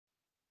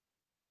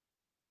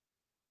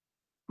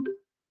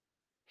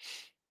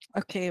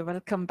Okay,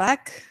 welcome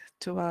back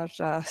to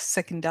our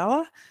second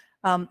hour.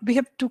 We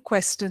have two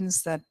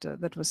questions that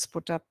was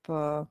put up,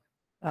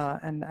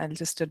 and I'll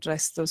just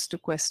address those two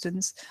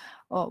questions.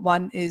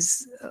 One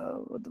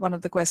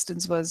of the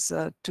questions was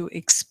to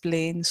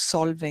explain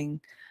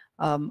solving.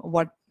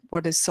 What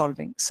is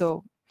solving?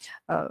 So,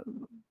 uh,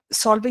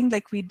 solving,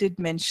 like we did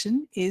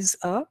mention, is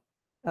a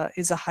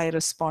high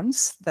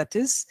response. That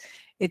is,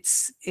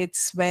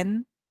 it's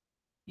when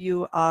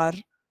you are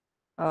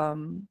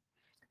um,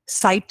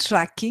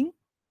 sidetracking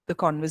the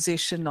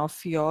conversation of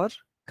your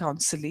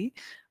counselee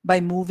by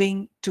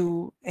moving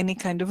to any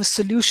kind of a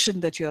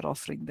solution that you're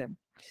offering them.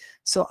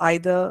 So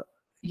either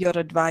your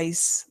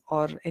advice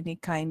or any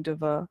kind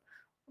of a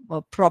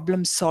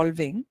problem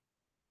solving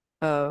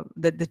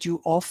that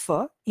you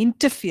offer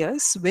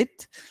interferes with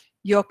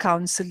your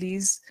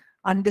counselee's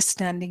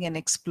understanding and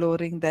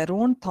exploring their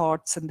own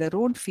thoughts and their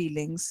own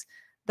feelings,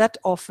 that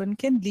often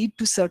can lead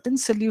to certain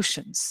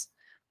solutions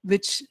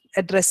which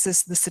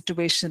addresses the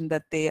situation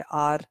that they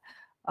are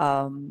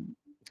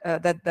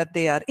that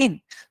they are in.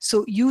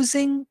 So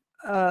using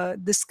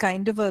this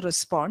kind of a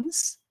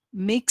response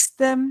makes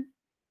them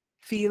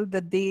feel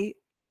that they,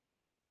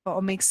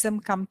 or makes them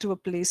come to a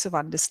place of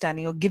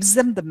understanding, or gives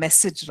them the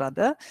message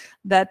rather,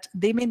 that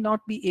they may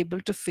not be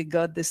able to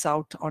figure this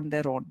out on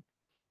their own.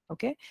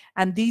 Okay,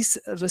 and these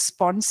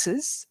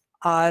responses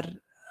are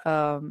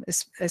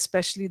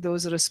especially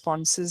those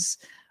responses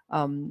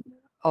um,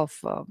 of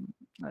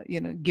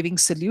giving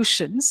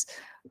solutions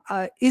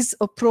is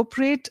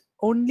appropriate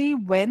only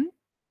when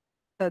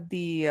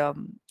the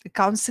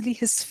counselee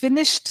has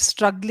finished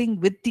struggling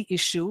with the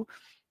issue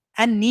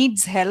and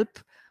needs help,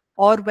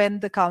 or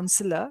when the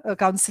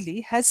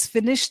counselee has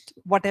finished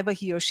whatever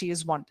he or she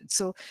has wanted.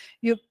 So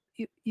you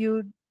you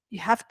you, you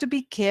have to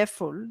be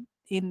careful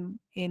in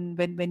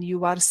when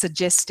you are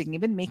suggesting,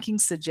 even making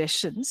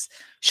suggestions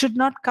should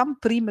not come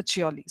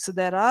prematurely. So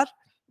there are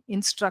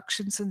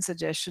instructions and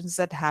suggestions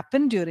that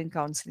happen during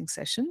counseling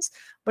sessions,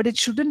 but it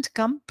shouldn't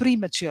come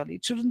prematurely.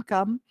 It shouldn't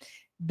come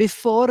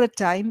before a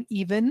time,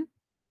 even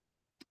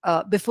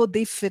before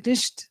they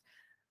finished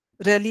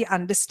really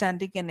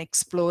understanding and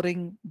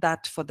exploring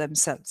that for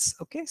themselves.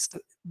 Okay, so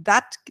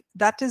that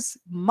is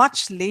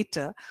much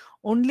later,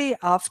 only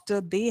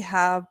after they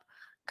have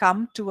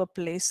come to a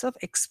place of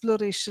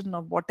exploration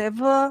of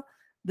whatever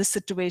the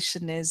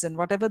situation is and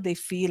whatever they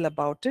feel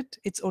about it.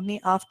 It's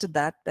only after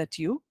that that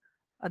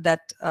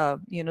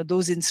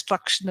those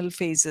instructional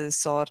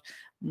phases, or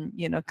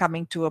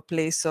coming to a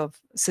place of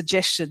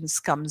suggestions,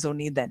 comes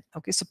only then.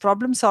 Okay, so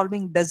problem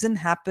solving doesn't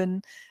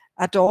happen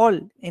at all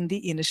in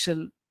the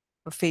initial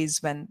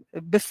phase, when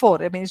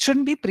before, I mean, it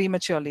shouldn't be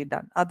prematurely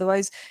done.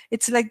 Otherwise,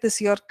 it's like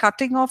this: you're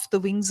cutting off the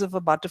wings of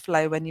a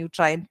butterfly when you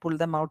try and pull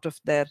them out of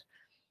their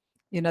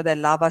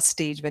larva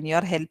stage. When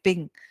you're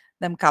helping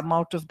them come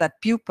out of that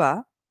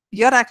pupa,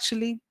 you're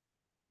actually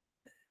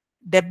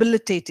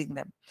debilitating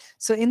them.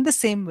 So in the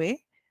same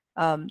way,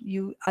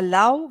 you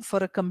allow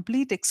for a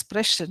complete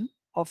expression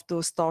of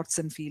those thoughts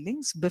and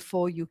feelings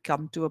before you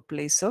come to a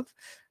place of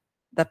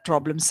that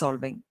problem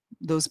solving,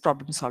 those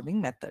problem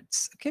solving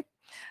methods. Okay.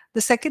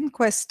 The second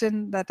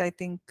question that I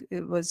think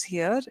was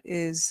here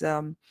is,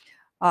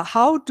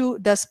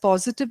 does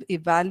positive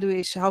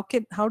evaluation,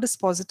 how does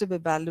positive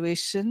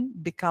evaluation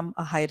become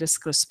a high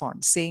risk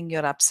response? Saying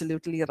you're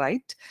absolutely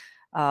right,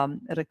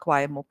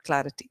 require more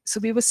clarity. So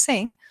we were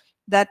saying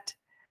that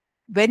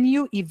when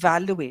you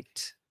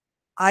evaluate,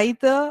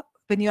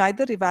 when you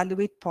either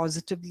evaluate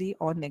positively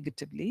or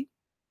negatively,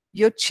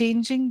 you're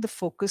changing the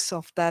focus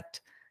of that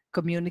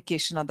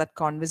communication or that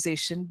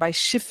conversation by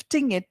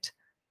shifting it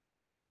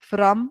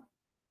from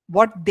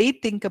what they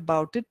think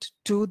about it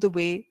to the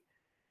way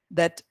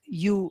that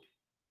you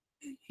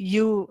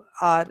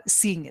are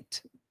seeing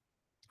it.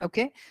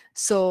 Okay,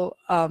 so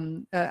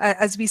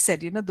as we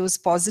said, those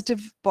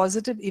positive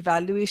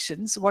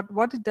evaluations,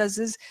 what it does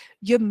is,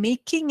 you're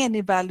making an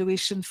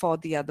evaluation for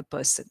the other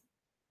person.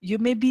 You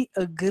may be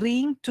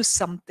agreeing to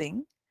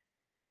something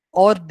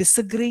or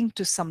disagreeing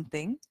to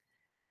something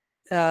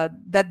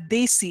that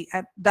they see,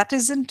 and that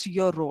isn't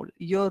your role.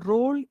 Your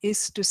role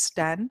is to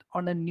stand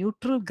on a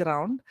neutral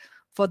ground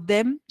for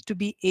them to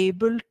be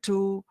able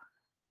to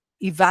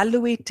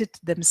evaluate it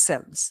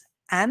themselves.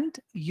 And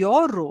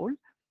your role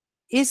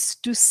is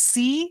to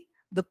see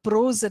the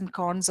pros and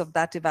cons of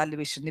that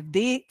evaluation. If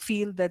they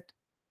feel that,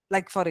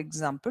 like, for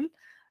example,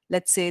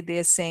 let's say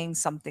they're saying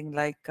something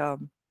like, I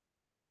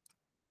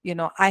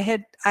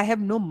have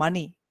no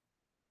money,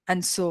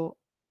 and so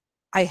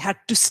I had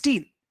to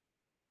steal.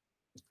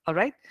 All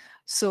right.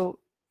 So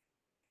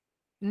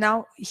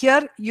now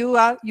here you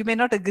may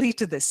not agree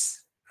to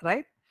this,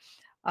 right?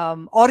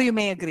 Or you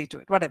may agree to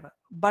it, whatever.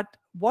 But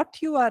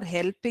what you are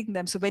helping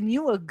them, so when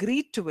you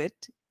agree to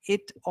it,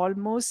 it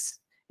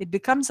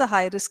becomes a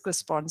high risk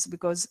response,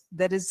 because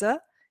there is a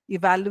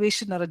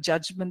evaluation or a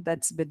judgment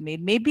that's been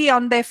made, maybe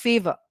on their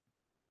favor.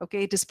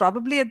 Okay, it is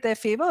probably in their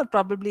favor or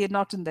probably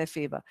not in their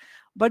favor,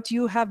 but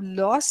you have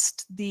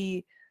lost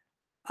the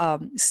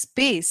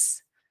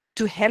space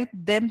to help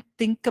them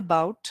think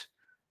about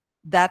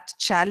that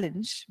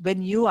challenge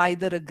when you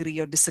either agree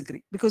or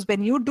disagree. Because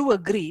when you do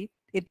agree,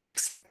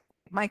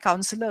 my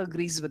counselor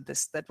agrees with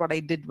this, that what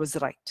I did was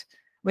right.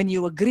 When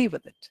you agree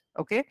with it,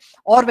 okay,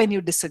 or when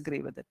you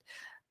disagree with it.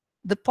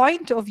 The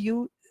point of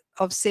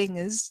saying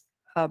is,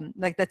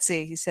 like, let's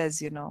say he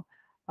says,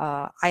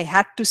 I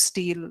had to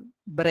steal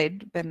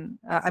bread when,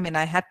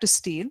 I had to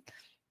steal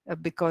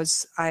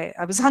because I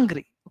was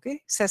hungry.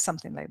 Okay, says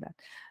something like that.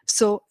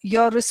 So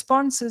your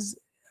response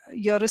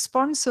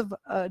of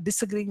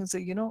disagreeing is,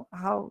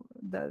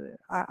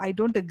 I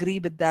don't agree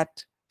with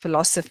that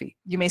philosophy.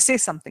 You may say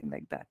something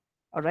like that.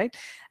 All right,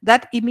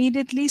 that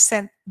immediately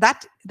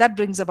that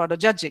brings about a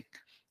judging.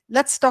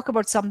 Let's talk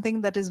about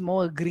something that is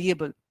more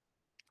agreeable.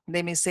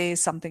 They may say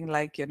something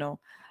like,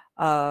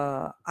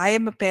 I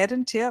am a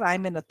parent here,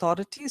 I'm in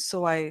authority,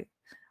 so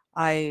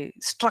I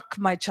struck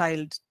my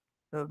child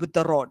with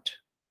the rod,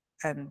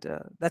 and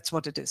that's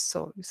what it is.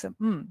 So you say,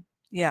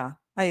 yeah,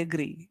 I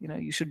agree,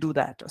 you should do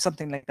that, or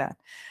something like that.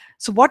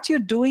 So what you're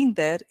doing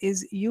there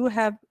is you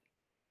have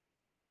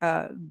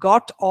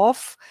got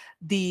off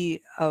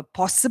the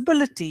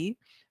possibility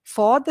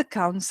for the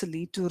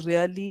counselee to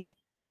really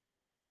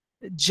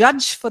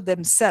judge for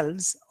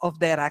themselves of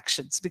their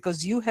actions,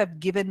 because you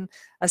have given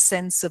a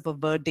sense of a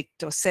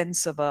verdict or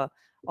sense of a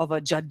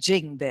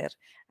judging there,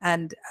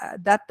 and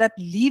that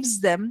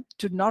leaves them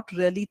to not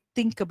really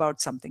think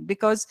about something,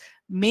 because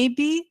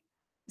maybe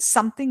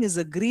something is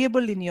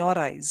agreeable in your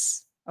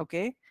eyes,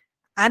 okay,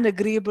 and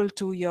agreeable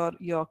to your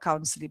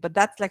counselee, but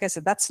that's, like I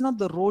said, that's not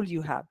the role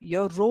you have.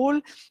 Your role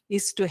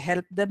is to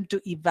help them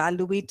to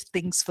evaluate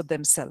things for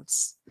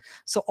themselves.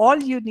 So all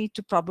you need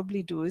to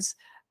probably do is,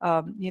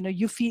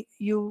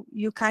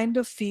 you kind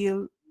of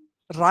feel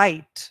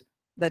right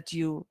that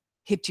you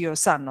hit your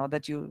son, or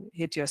that you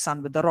hit your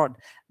son with the rod.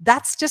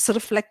 That's just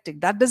reflecting.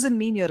 That doesn't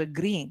mean you're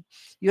agreeing.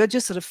 You're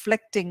just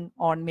reflecting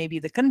on maybe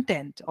the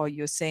content, or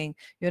you're saying,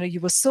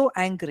 you were so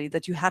angry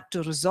that you had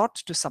to resort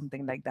to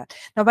something like that.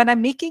 Now, when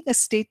I'm making a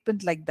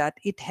statement like that,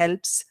 it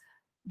helps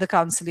the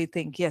counselor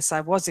think, yes,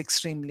 I was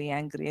extremely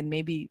angry, and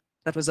maybe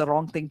that was a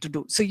wrong thing to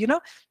do. So,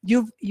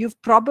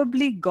 you've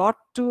probably got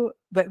to,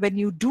 when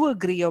you do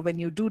agree or when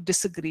you do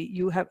disagree,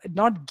 you have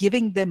not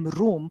giving them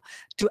room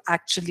to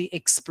actually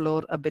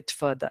explore a bit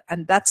further.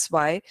 And that's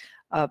why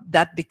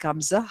that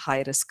becomes a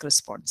high risk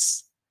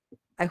response.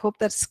 I hope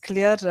that's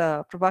clear,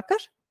 Prabhakar.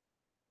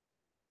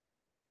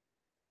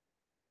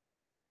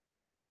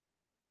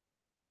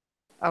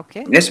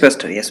 Okay. Yes,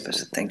 Pastor. Yes,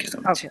 Pastor. Thank you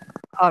so much. Okay.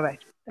 All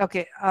right.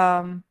 Okay.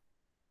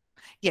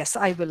 Yes,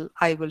 I will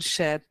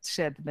share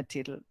the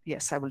material.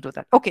 Yes, I will do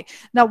that. Okay.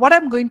 Now, what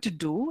I'm going to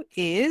do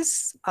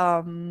is,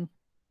 we're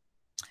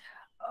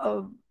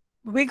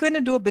going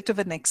to do a bit of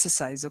an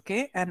exercise,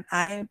 okay? And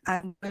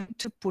I'm going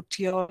to put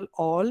you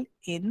all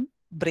in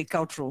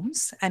breakout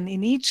rooms, and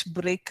in each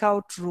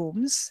breakout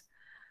rooms,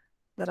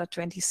 there are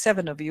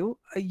 27 of you.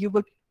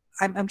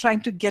 I'm trying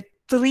to get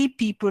 3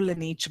 people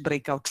in each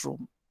breakout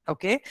room.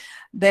 Okay,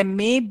 there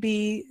may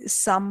be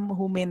some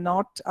who may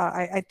not.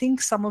 I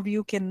think some of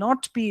you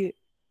cannot be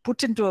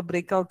put into a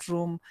breakout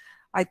room,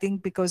 I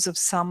think, because of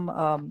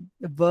some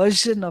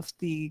version of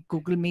the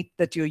Google Meet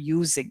that you're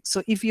using.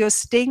 So if you're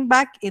staying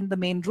back in the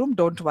main room,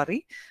 don't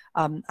worry.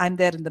 I'm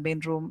there in the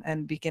main room,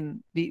 and we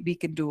can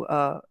do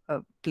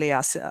play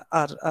us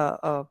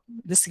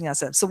this thing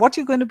ourselves. So what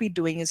you're going to be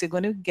doing is you're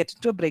going to get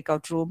into a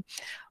breakout room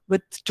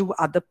with 2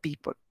 other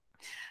people.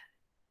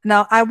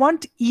 Now, I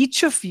want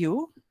each of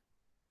you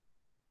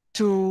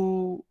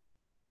to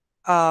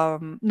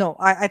no,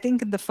 I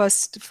think in the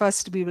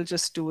first we will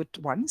just do it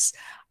once.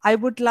 I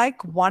would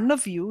like one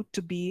of you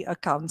to be a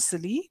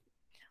counselee,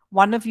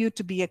 one of you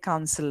to be a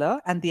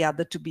counselor, and the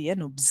other to be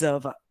an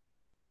observer.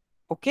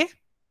 Okay?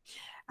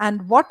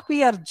 And what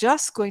we are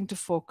just going to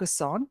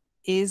focus on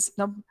is,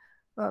 now,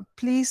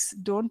 please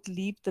don't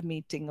leave the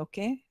meeting,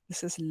 okay?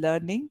 This is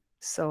learning.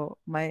 So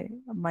my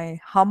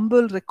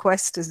humble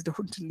request is,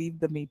 don't leave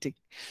the meeting.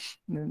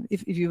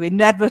 If you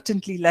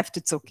inadvertently left,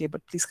 it's okay,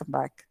 but please come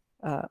back.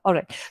 All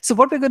right. So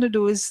what we're going to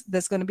do is,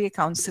 there's going to be a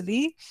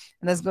counselee,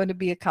 and there's going to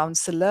be a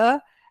counselor,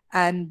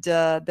 and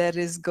there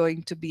is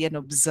going to be an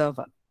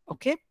observer.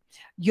 Okay.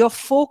 Your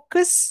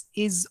focus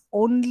is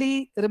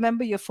only,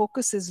 remember, your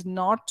focus is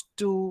not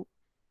to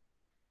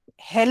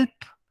help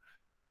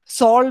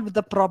solve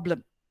the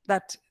problem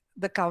that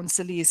the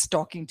counselee is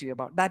talking to you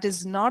about. That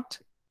is not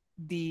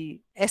the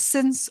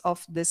essence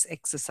of this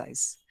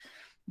exercise.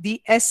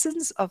 The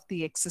essence of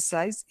the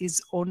exercise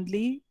is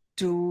only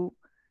to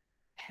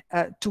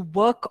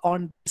work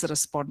on these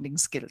responding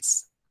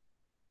skills.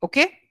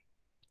 Okay?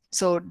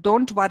 So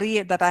don't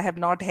worry that I have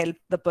not helped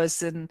the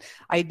person,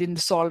 I didn't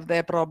solve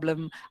their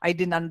problem, I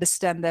didn't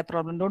understand their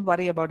problem. Don't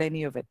worry about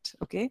any of it.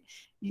 Okay?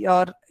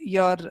 Your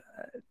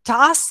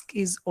task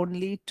is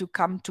only to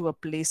come to a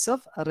place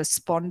of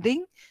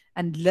responding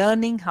and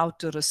learning how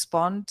to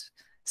respond,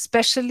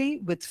 especially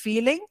with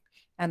feeling,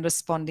 and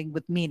responding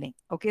with meaning.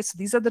 Okay, so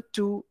these are the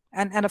 2,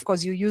 and of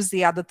course you use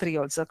the other 3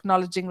 also.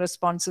 Acknowledging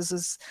responses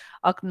is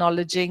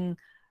acknowledging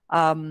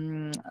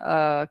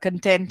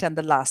content, and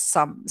the last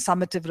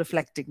summative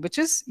reflecting, which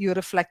is you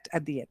reflect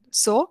at the end.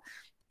 So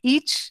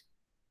each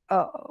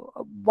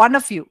one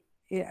of you,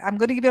 I'm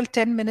going to give you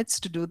 10 minutes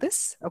to do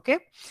this, okay?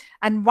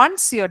 And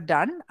once you're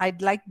done,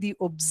 I'd like the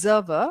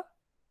observer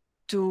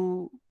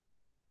to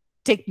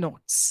take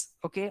notes,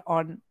 okay,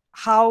 on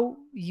how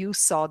you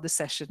saw the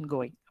session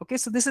going. Okay,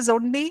 so this is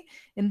only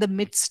in the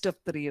midst of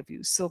three of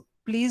you. So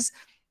please,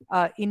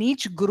 in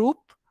each group,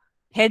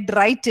 head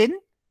right in,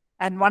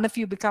 and one of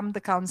you become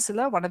the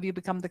counselor, one of you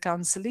become the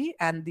counselee,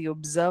 and the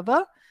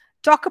observer.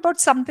 Talk about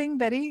something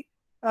very.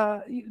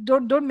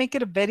 Don't make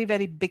it a very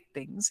very big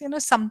things. You know,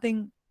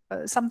 something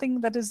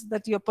something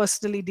that you're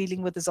personally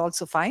dealing with is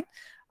also fine.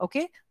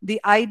 Okay,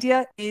 the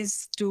idea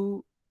is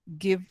to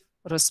give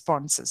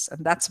responses,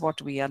 and that's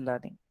what we are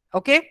learning.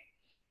 Okay,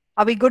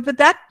 are we good with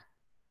that?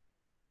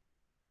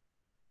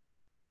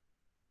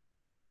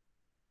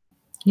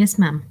 Yes,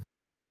 ma'am.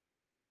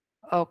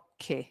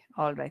 Okay,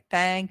 all right,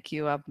 thank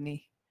you,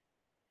 Abni.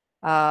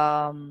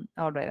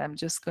 All right, I'm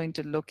just going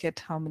to look at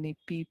how many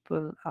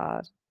people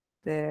are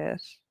there.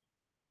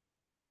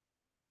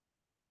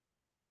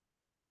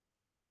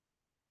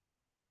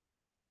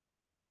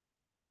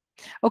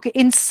 Okay,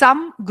 in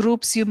some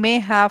groups you may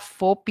have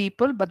 4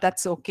 people, but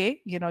that's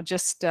okay. You know,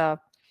 just 2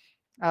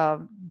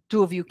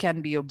 of you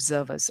can be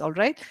observers. All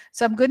right.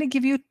 So I'm going to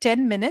give you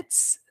 10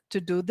 minutes to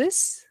do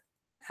this,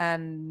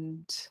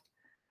 and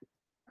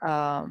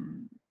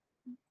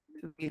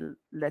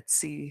let's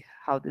see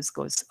how this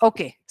goes.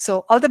 Okay.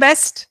 So all the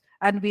best,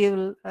 and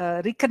we'll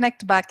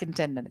reconnect back in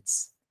 10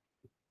 minutes.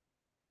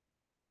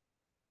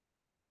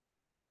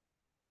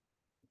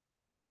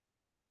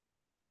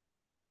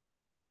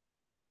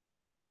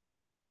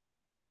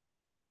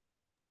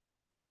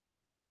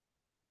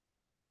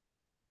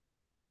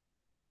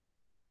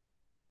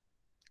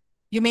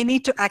 You may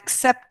need to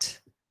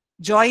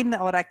join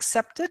or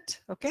accept it.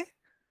 Okay.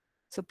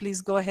 So please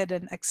go ahead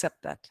and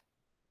accept that.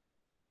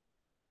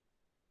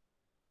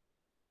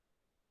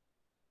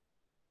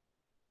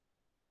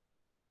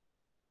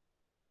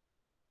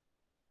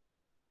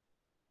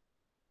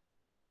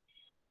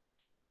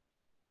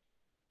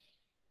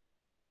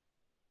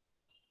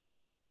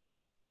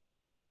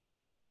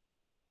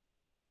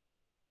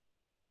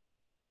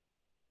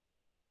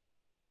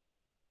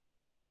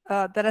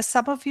 There are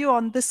some of you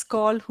on this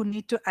call who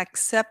need to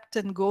accept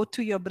and go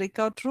to your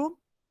breakout room.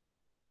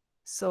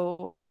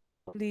 So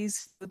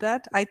please do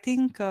that. I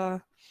think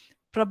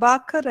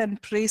Prabhakar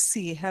and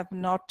Tracy have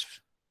not,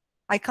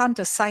 I can't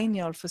assign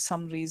you all for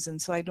some reason.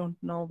 So I don't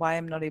know why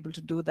I'm not able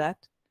to do that.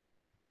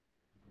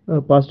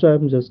 Pastor,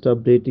 I'm just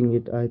updating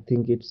it. I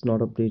think it's not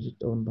updated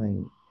on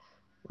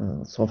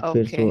my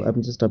software, so Okay.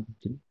 I'm just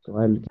updating. So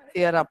I'll.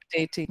 You're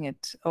updating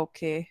it.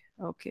 Okay.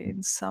 Okay.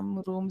 In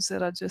some rooms,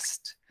 there are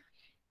just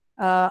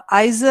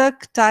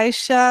Isaac,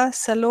 Taisha,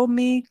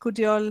 Salome, could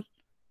you all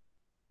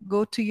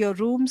go to your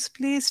rooms,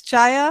 please?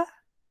 Chaya,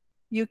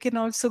 you can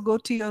also go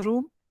to your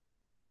room.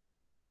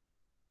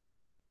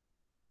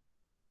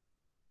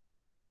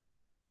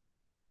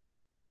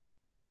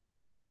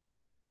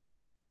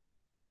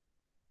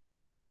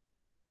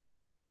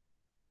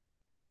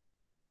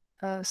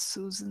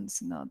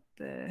 Susan's not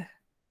there.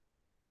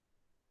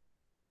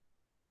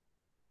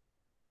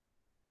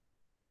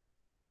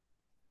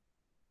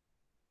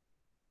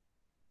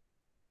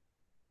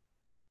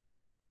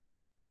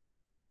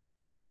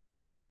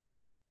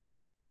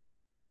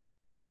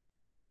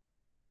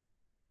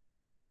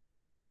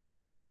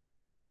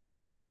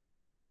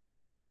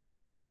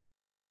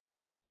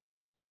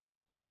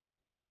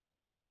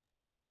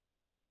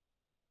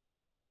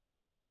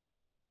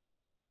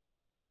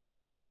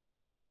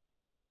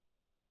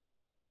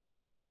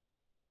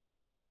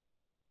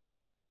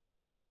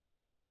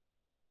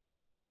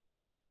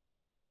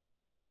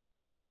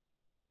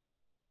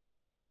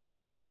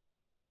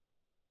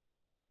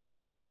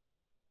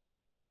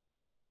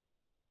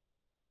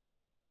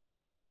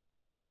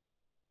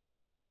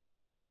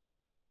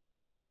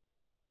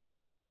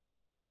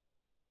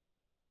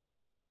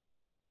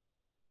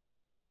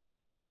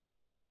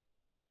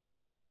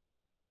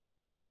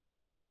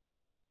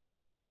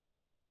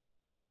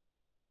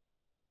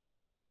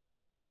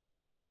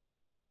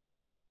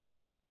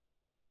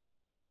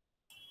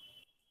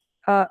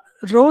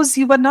 Rose,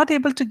 you were not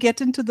able to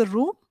get into the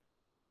room?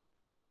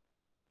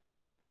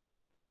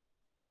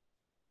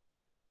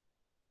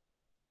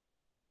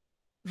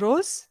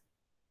 Rose?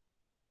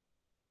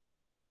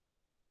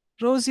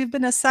 Rose, you've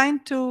been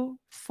assigned to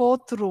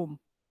 4th room.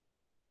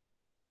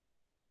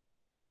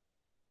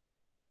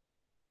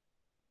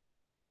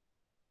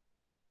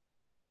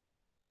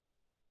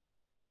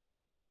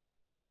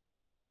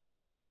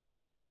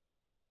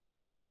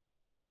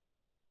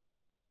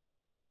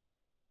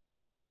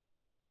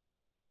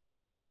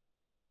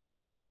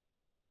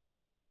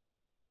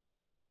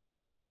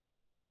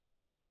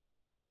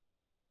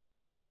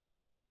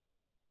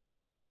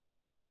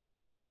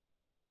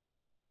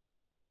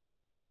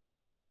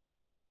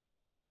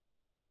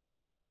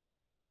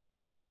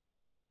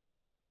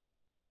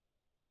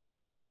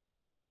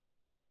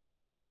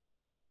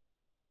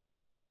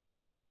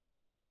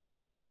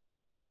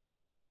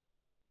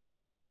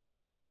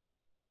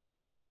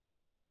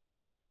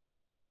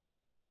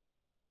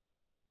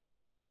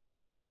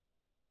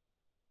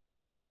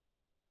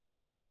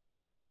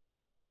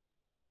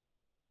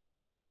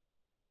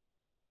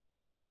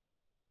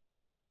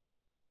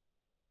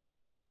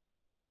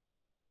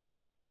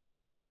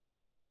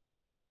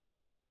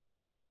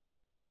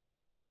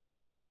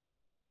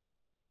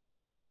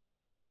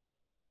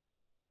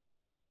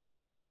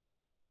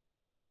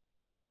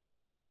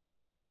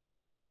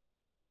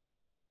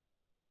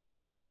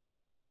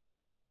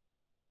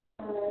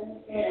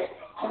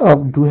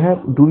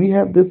 Do we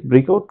have this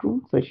breakout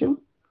room session?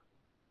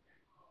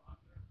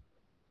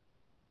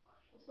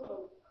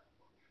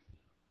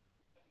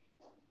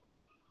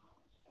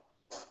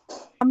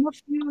 Some of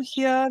you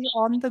here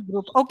on the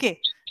group.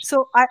 Okay,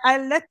 so I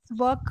let's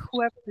work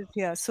whoever is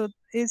here. So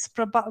is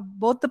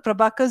both the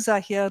Prabhakars are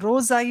here.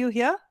 Rose, are you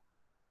here?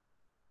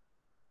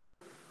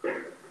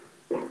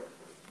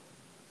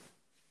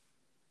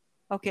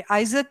 Okay,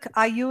 Isaac,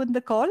 are you in the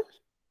call?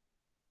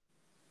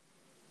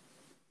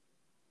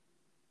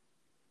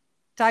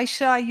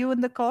 Taisha, are you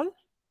in the call?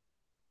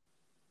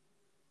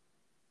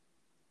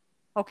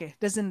 Okay,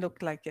 doesn't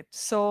look like it.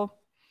 So,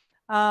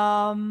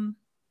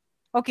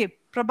 okay,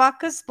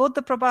 Prabhakars, both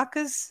the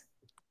Prabhakars.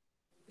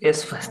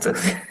 Yes, Pastor.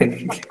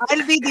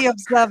 I'll be the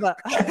observer.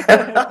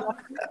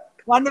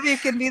 One of you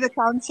can be the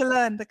counselor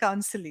and the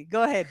counselee.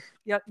 Go ahead.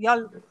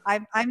 Y'all,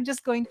 I'm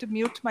just going to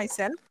mute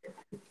myself,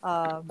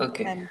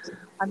 Okay. and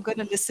I'm going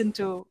to listen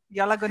to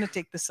y'all. Are going to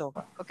take this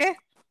over. Okay.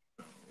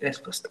 Yes,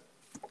 Pastor.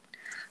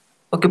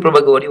 Okay,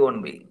 Prabhaka, what do you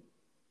want me?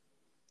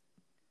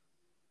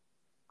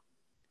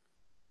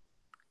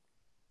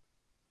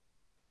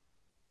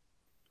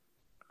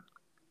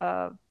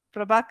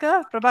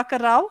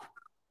 Prabhakar Rao.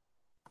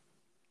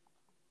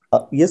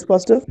 Yes,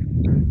 Pastor.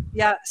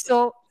 Yeah.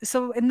 So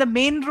in the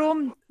main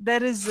room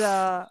there is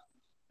the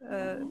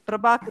other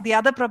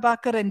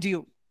Prabhakar and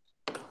you.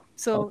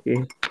 So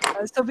Okay.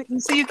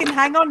 so you can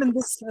hang on in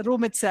this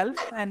room itself,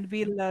 and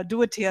we'll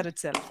do it here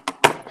itself.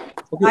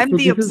 Okay. I'm So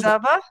the this is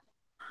observer.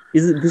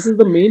 this is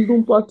the main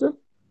room, Pastor?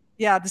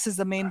 Yeah, this is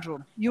the main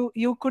room.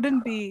 You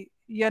couldn't be.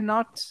 You're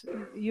not.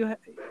 You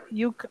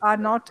are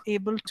not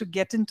able to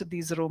get into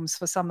these rooms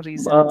for some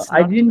reason. It's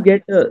I not. didn't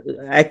get.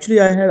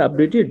 Actually, I had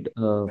updated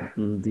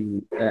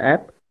the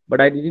app,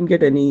 but I didn't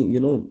get any,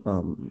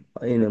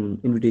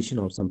 invitation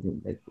or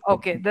something like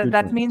Okay, click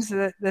that on it. means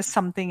that there's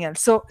something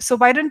else. So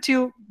why don't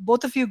you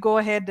both of you go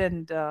ahead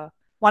and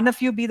one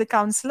of you be the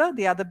counselor,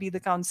 the other be the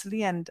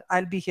counselee, and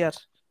I'll be here.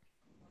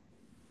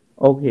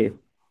 Okay.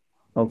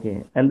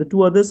 Okay. And the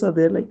two others are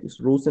there, like it's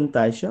Rose and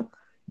Taisha.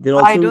 They'll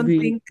I also don't be.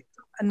 think.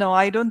 No,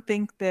 I don't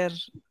think they're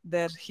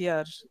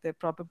here. They're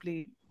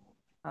probably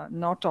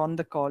not on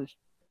the call,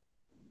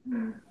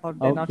 or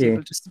they're not Okay.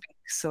 able to speak.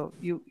 So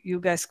you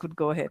guys could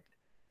go ahead.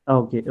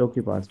 Okay.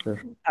 Okay,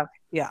 Pastor. Okay.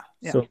 Yeah,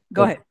 yeah. So,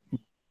 Go okay. ahead.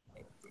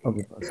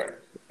 Okay,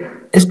 Pastor.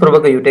 Yes,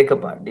 Prabhaka, you take a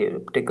part.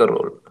 You take a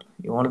role.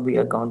 You want to be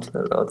a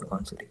counselor or the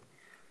counselor?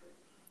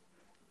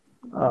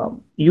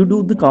 You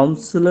do the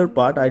counselor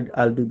part.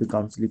 I'll do the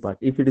counseling part,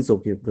 if it is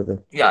okay,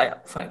 brother. Yeah, yeah,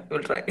 fine.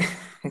 We'll try.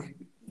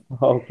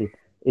 Okay,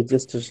 it's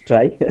just a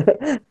try.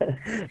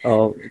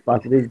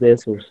 Pastor is there,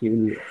 so she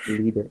will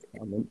lead us.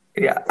 I mean,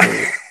 Yeah.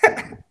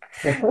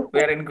 so We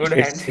are in good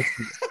hands. it's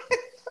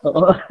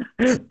uh,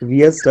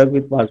 we are stuck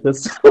with Pastor,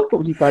 so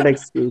we can't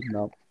escape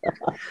now.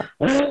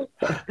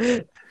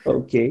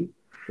 Okay,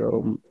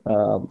 so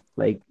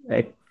like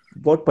at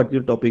what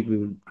particular topic we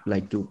would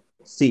like to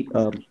see?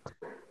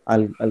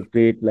 I'll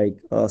create like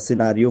a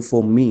scenario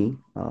for me,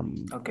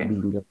 Okay.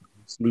 being a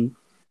counselee.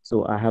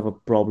 So I have a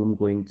problem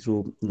going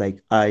through,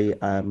 like I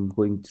am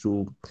going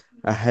through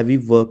a heavy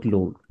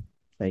workload,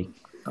 like,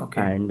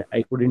 Okay. and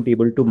I couldn't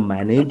able to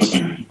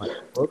manage my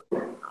work.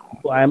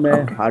 So I'm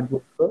a Okay. hard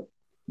worker,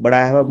 but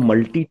I have a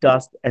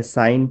multitask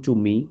assigned to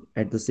me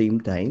at the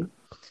same time,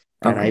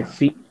 and I Okay.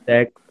 feel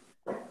that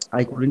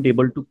I couldn't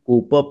able to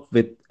cope up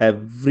with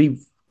every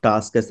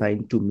task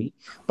assigned to me,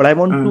 but I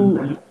want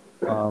to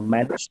Mm.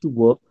 manage to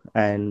work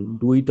and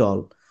do it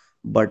all.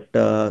 But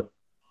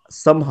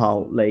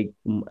somehow, like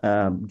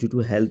due to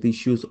health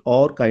issues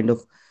or kind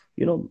of,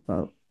 you know,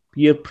 uh,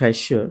 peer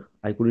pressure,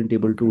 I couldn't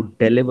able Okay. to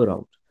deliver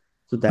out.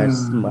 So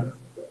that's my Mm.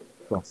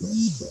 problem.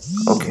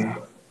 Okay.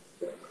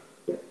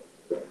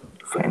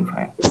 Fine,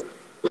 fine.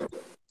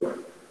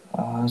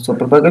 So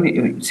Prabhakar,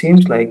 it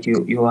seems like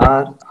you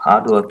are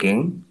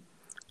hardworking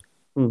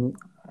Hmm.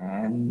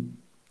 and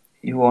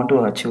you want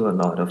to achieve a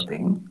lot of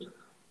things,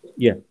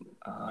 Yeah,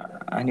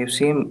 and you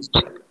seem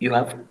you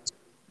have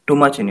too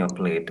much in your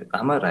plate.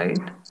 Am I right?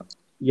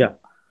 yeah.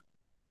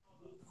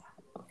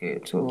 Okay,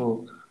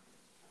 so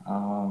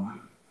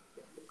um,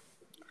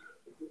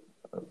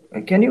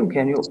 can you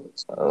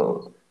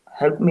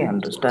help me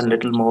understand a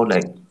little more,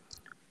 like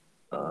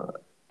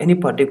any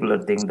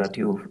particular thing that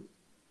you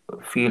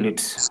feel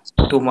it's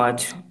too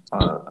much?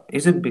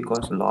 Is it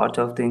because lots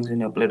of things in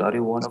your plate, or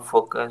you want to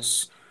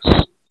focus?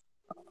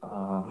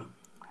 Uh,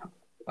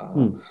 uh,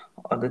 Hmm.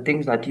 or the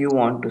things that you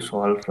want to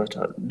solve first?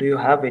 Or do you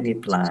have any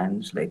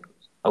plans? Like,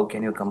 how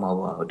can you come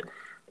about?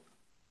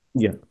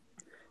 Yeah.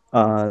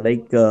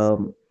 Like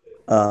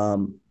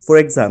for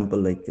example,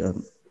 like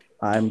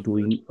I'm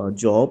doing a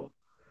job,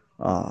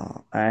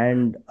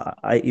 and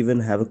I even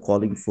have a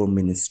calling for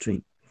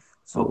ministry.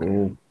 Okay.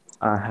 So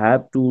I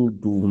have to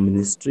do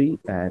ministry,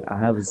 and I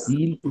have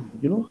zeal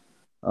to,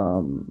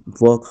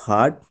 work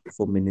hard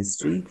for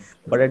ministry.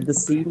 But at the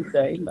same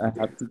time, I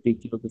have to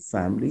take care of the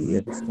family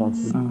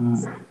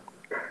responsibilities, Mm,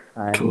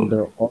 and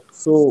true.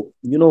 also,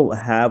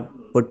 have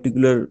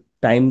particular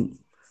time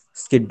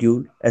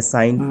schedule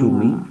assigned to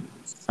me. Mm,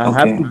 I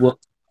have okay. to work,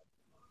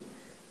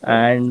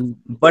 and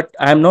but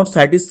I'm not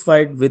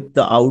satisfied with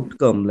the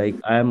outcome. Like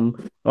I'm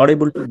not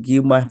able to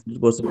give my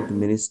 100% to the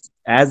ministry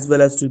as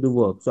well as to the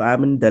work. So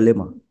I'm in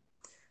dilemma,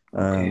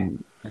 Okay.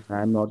 and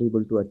I'm not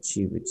able to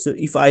achieve it. So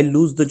if I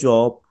lose the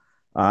job,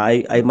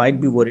 I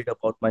might be worried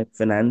about my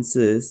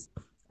finances,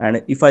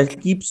 and if I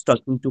keep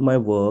sticking to my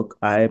work,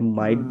 I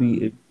might be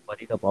Mm,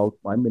 worried about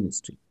my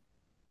ministry.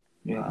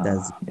 yeah,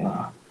 That's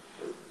yeah.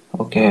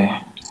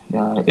 Okay.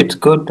 Yeah, it's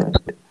good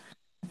that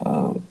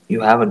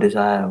you have a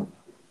desire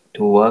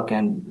to work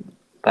and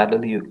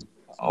parallel you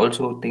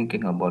also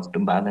thinking about to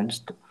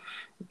balance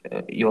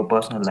your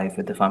personal life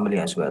with the family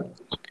as well.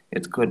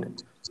 It's good.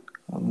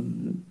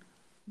 Um,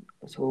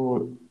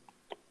 so,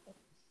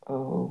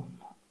 uh,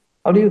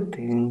 how do you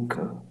think?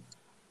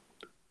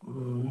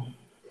 Mm,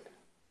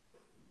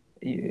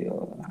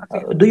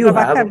 Okay, do you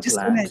Prabhakar, have a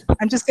plans?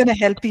 I'm just gonna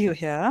help you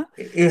here.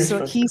 Yes, So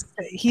first.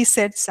 he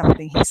said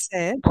something. He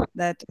said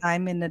that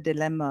I'm in a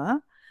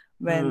dilemma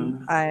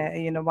when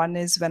Mm, one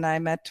is when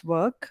I'm at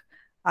work,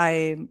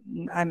 I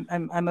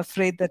I'm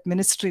afraid that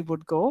ministry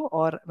would go,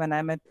 or when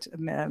I'm at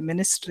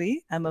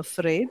ministry, I'm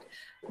afraid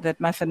that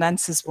my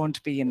finances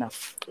won't be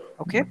enough.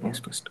 Okay, yes,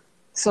 first.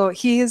 so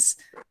he is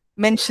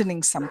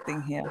mentioning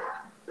something here.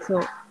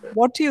 So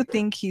what do you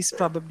think he's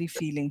probably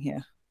feeling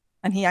here?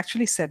 And he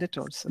actually said it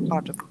also,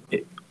 part of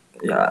it.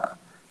 Yeah,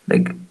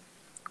 like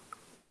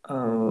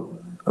uh,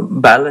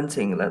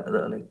 balancing like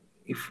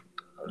if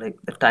like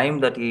the time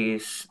that he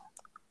is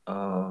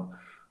uh,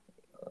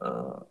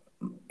 uh,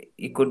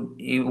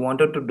 he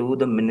wanted to do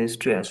the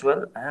ministry as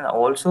well and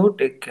also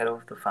take care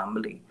of the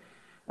family.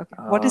 Okay.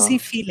 What is uh, he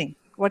feeling?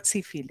 What's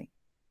he feeling?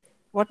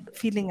 What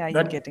feeling are you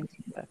that getting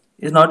from that?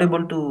 is not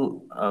able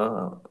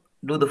to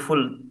do the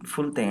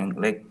full thing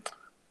like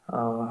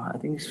I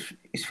think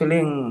he's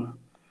feeling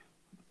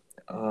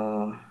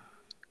uh,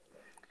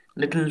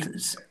 little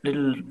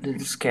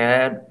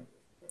scared.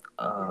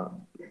 uh,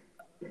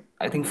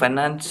 I think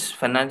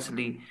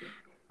financially,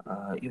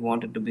 he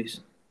wanted to be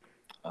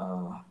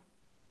uh,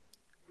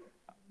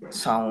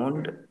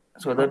 sound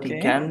so that Okay.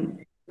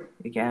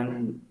 he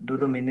can do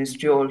the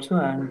ministry also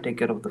and take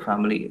care of the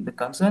family. The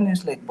concern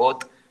is like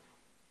both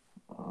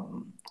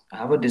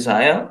have a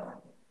desire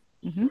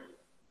Hmm.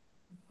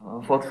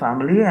 for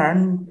family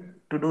and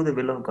to do the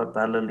will of God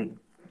parallelly,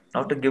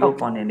 not to give up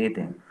Okay. on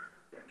anything.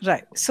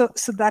 Right. So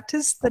that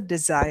is the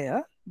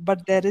desire,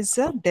 but there is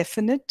a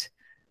definite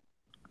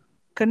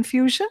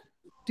confusion.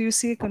 Do you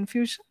see a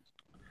confusion?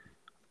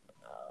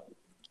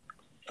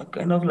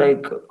 Kind of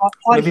like Or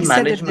maybe he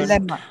said a management.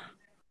 dilemma.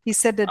 He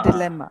said a Uh,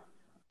 dilemma,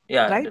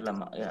 yeah, right?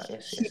 dilemma. Yeah,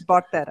 yes, He yes.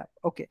 brought that up.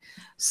 Okay.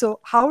 So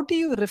how do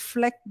you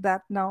reflect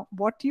that now?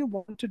 What you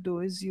want to do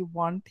is you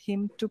want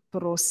him to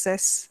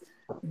process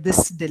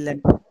this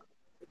dilemma.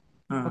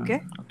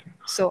 Okay. Okay.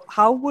 So,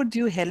 how would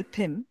you help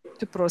him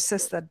to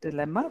process that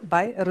dilemma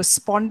by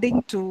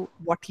responding to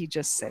what he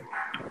just said?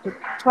 So,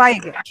 try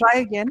again. Try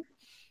again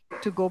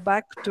to go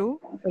back to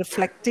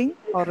reflecting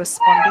or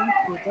responding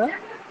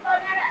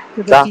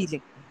to the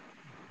feeling.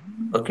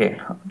 Okay.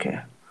 Okay.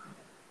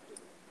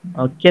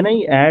 can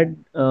I add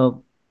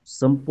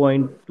some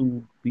point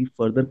to be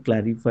further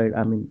clarified?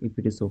 I mean, if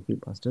it is okay,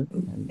 Pastor.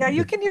 Yeah, And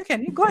you can. You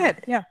can. You go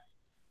ahead. Yeah.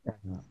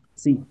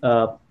 see,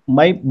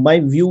 my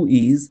view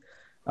is,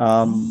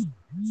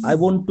 I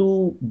want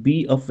to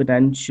be a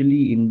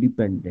financially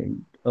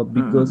independent,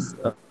 because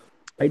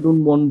I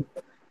don't want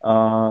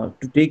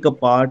to take a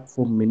part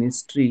for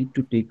ministry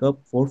to take up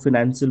for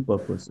financial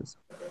purposes.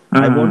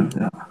 I want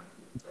Yeah.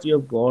 ministry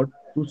of God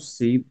to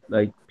save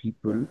like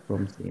people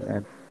from sin,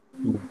 and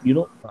to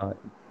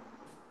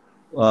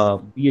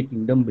be a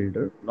kingdom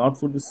builder, not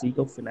for the sake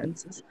of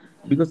finances,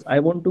 because I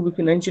want to be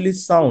financially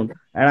sound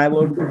and I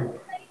want to do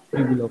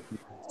the will of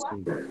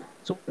ministry.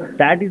 So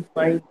that is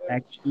my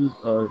actual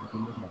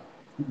dilemma.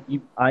 See,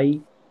 if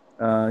I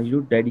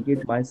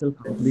dedicate myself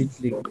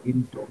completely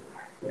into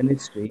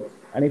ministry,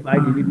 and if I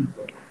didn't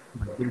get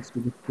my bills to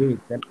be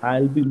paid, then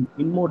I'll be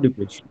in more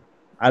depression.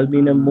 I'll be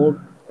in a more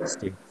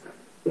state.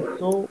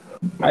 So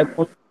I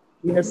want to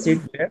be in a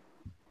state where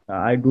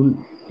I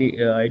don't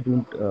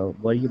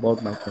worry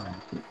about my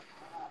finances,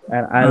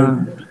 and I'll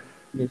do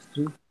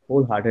ministry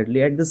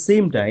wholeheartedly. At the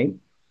same time,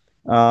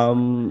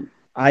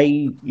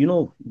 I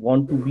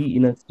want to be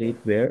in a state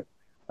where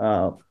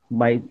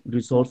my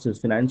resources,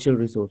 financial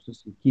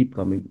resources, will keep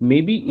coming.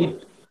 Maybe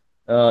it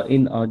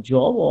in a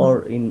job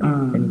or in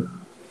any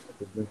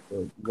business,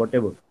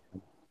 whatever.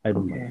 I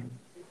don't mind. Okay.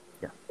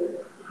 Yeah.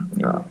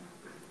 Yeah.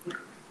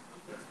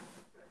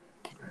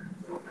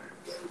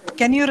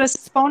 Can you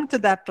respond to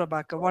that,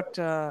 Prabhakar? What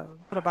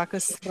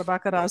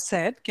Prabhakar Rao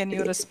said? Can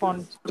you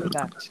respond to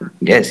that?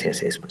 Yes,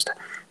 yes, yes, Master.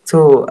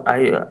 So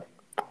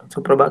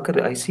so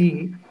Prabhakar, I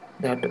see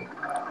that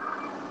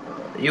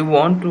you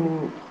want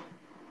to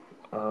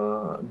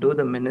do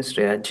the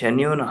ministry, a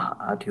genuine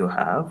heart you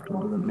have to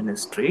do the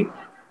ministry,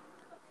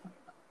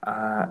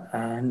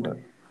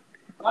 and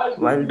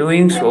while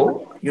doing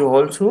so, you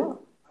also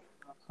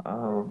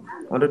uh,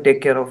 want to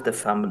take care of the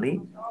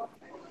family,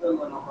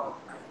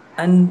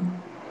 and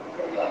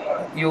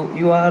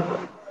you are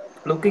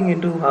looking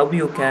into how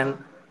you can.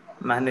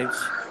 manage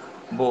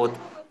both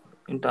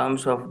in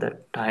terms of the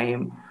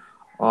time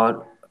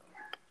or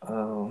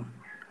uh,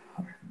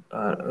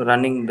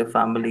 running the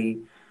family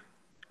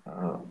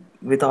uh,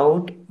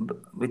 without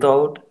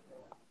without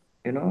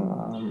you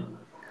know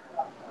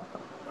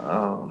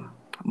uh,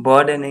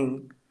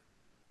 burdening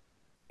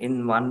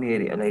in one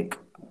area, like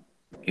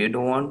you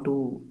don't want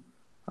to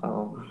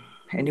uh,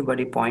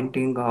 anybody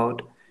pointing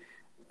out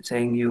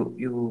saying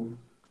you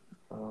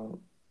uh,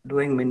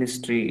 doing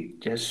ministry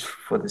just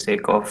for the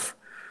sake of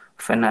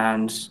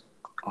finance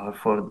or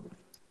for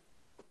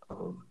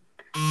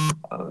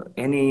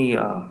any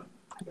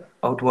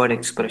outward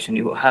expression.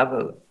 You have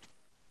a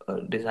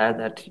desire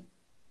that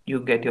you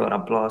get your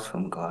applause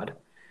from God.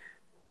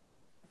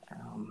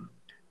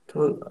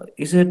 So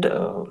is it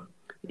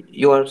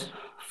you are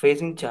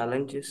facing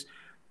challenges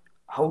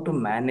how to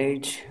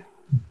manage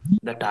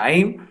the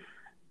time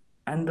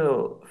and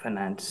the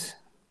finance?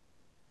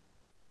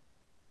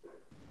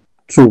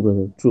 True,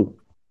 brother. True.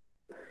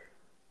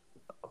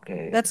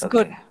 Okay, That's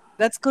good. okay.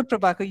 That's good,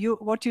 Prabhakar.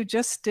 What you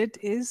just did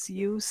is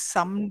you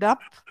summed up,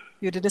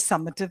 you did a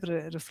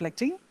summative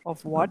reflecting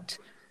of what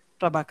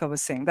Prabhakar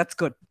was saying. That's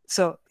good.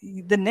 So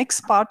the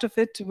next part of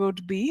it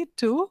would be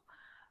to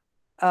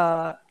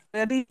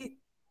really,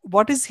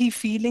 what is he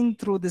feeling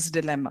through this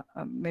dilemma?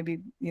 Maybe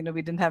we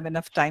didn't have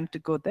enough time to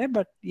go there,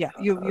 but yeah,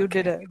 you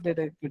did Okay.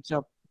 a good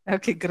job.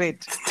 Okay,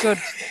 great, good,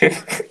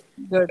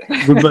 good.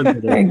 Good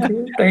one, brother.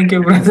 Thank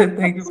you, brother.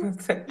 Thank you,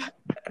 brother.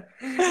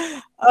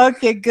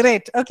 Okay,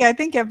 great. Okay, I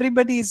think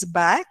everybody is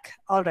back.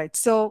 All right.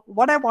 So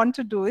what I want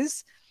to do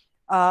is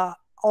uh,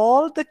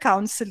 all the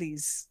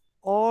counselees,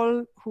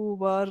 all who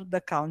were the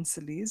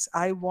counselees,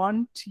 I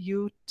want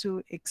you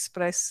to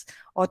express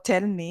or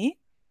tell me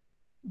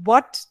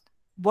what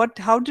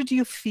how did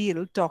you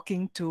feel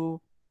talking to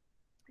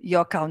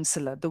your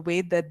counselor, the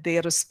way that they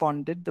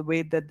responded, the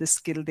way that the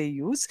skill they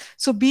use.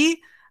 So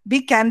be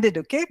candid,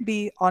 okay?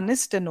 Be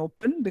honest and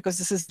open, because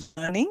this is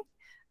learning,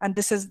 and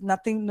this is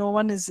nothing. No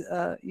one is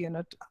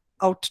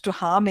out to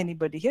harm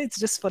anybody here. It's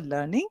just for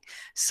learning.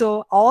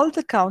 So all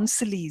the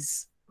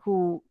counselees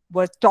who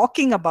were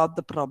talking about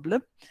the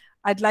problem,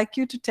 I'd like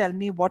you to tell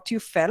me what you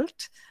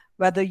felt,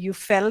 whether you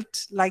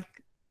felt like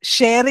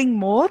sharing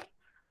more,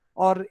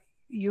 or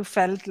you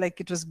felt like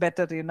it was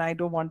better, I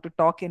don't want to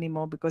talk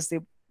anymore, because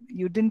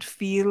you didn't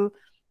feel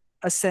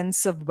a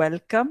sense of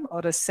welcome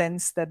or a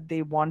sense that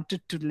they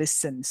wanted to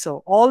listen.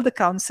 So all the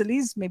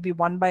counselees, maybe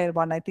one by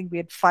one, I think we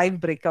had 5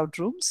 breakout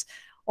rooms.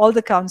 All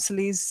the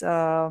counselees,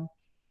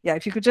 yeah,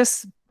 if you could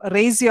just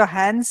raise your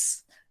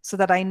hands so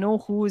that I know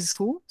who is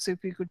who. So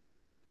if you could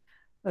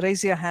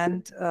raise your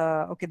hand.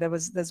 Okay,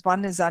 there's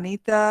one is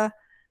Anita,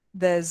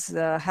 there's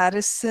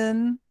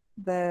Harrison,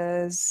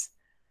 there's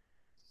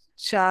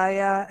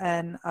Chaya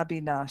and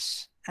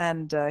Abhinash.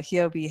 And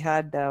here we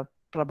had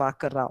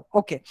Prabhakar Rao.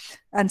 Okay,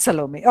 and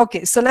Salome.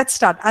 Okay, so let's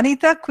start.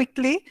 Anita,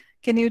 quickly,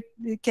 can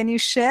you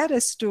share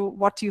as to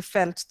what you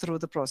felt through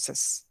the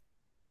process?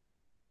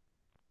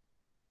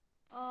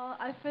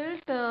 I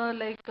felt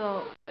like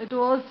it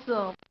was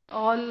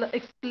all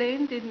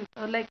explained in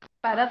like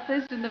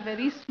paraphrased in a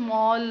very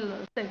small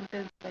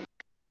sentence.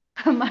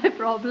 Like my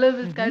problem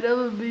is Mm-hmm. kind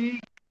of big,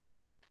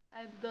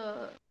 and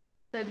the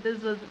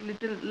sentence was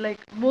little like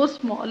more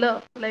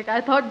smaller. Like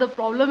I thought the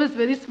problem is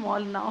very small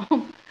now.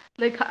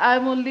 Like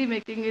I'm only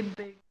making it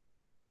big.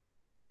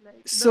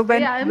 Like the So way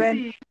when I'm when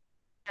seeing,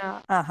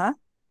 yeah, uh-huh.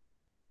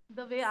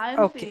 the way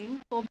I'm Okay.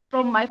 seeing,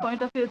 from my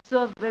point of view, it's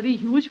a very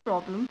huge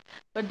problem.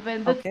 But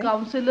when the Okay.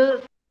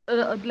 counselor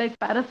like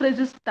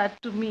paraphrases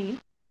that to me,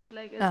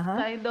 like it's Uh-huh.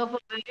 kind of a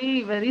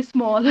very very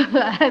small,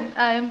 and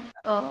I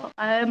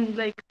am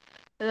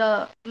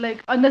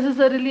like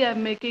unnecessarily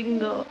I'm making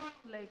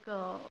like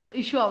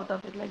issue out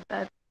of it like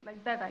that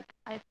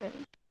I felt.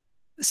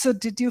 So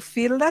did you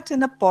feel that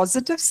in a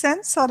positive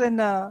sense, or in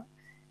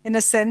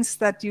a sense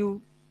that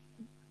you,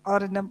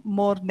 or in a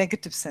more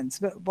negative sense?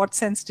 What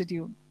sense did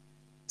you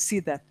see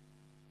that?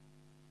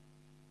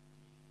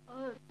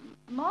 Uh,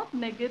 Not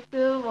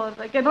negative, or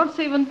I cannot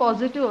say even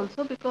positive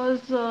also,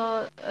 because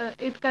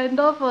it kind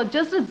of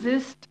just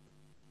exist,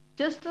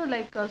 just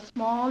like a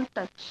small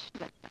touch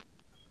like that.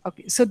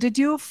 Okay. So did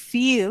you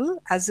feel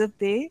as if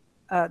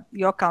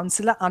your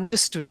counselor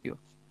understood you?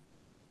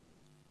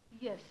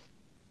 Yes,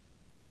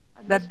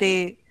 That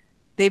understood.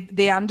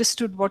 they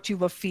understood what you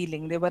were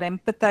feeling. They were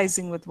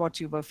empathizing with what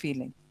you were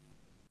feeling.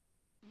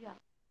 Yeah,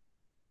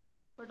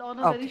 but on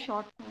a very Okay.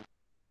 short note.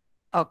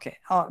 Okay.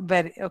 Oh,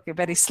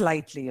 very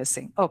slightly you're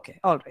saying. Okay.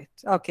 All right.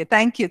 Okay.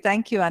 Thank you,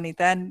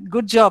 Anita. And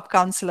good job,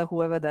 counselor,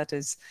 whoever that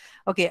is.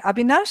 Okay.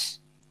 Abhinash,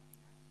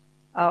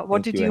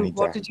 what Thank did you, you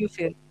Anita.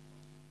 feel?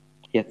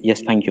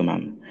 Yes, thank you,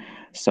 ma'am.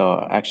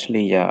 So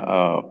actually,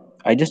 yeah,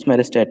 I just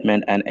made a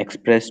statement and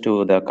expressed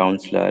to the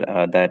counselor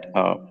that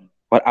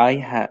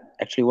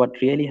what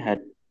really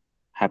had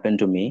happened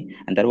to me,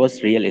 and that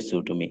was real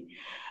issue to me.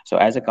 So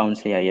as a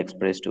counselor, I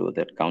expressed to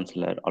that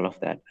counselor all of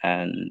that,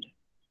 and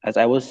as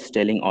I was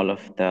telling all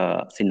of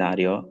the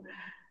scenario,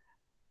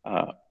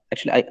 uh,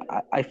 actually,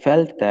 I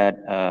felt that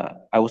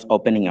I was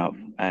opening up,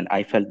 and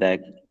I felt that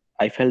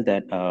I felt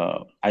that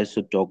I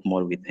should talk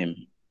more with him.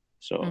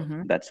 So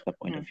Mm-hmm. that's the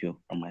point of view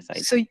from my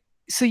side. So,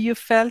 so you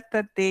felt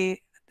that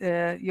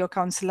your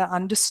counselor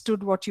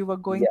understood what you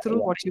were going Yeah, through,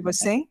 yeah, what you were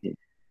saying,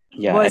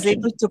 yeah, was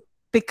able actually. to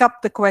pick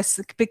up the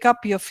question, pick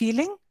up your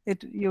feeling.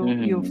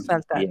 You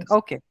felt that. Yes,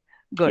 Okay,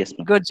 good, yes,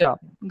 ma'am.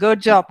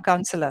 good job,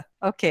 counselor.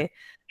 Okay,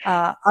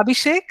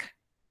 Abhishek,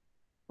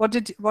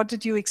 what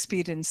did you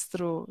experience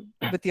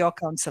with your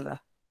counselor?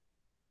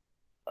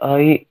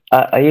 I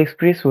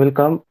express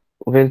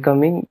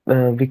welcoming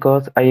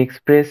because I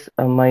express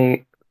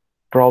my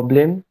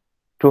problem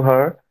to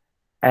her,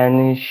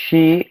 and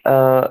she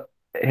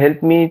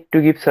helped me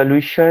to give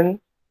solution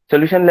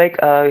like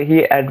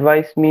he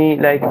advised me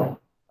like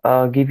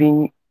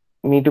giving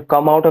me to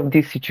come out of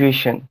this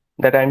situation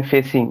that I'm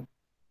facing.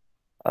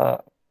 Uh,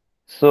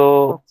 so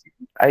Okay.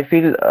 I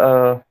feel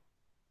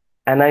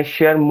and I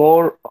share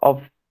more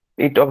of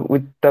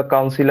with the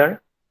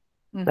counselor,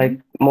 Mm-hmm.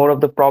 like more of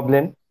the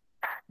problem.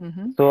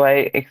 Mm-hmm. So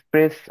I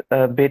express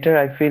better.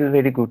 I feel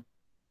very good.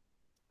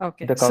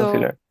 Okay. The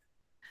counselor.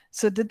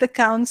 So did the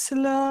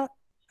counselor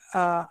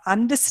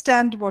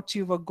understand what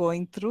you were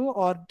going through,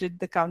 or did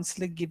the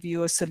counselor give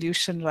you a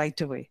solution right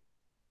away?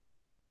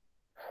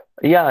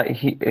 Yeah,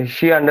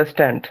 she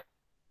understand.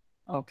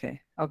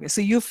 Okay. Okay.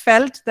 So you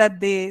felt that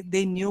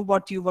they knew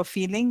what you were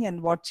feeling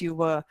and what you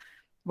were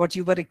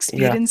Yeah.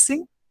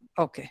 experiencing.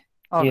 Okay.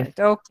 All Yes. right.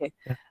 Okay.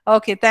 Yeah.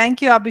 Okay.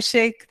 Thank you,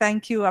 Abhishek.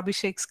 Thank you,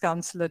 Abhishek's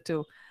counselor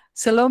too.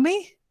 Salome,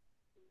 Yes.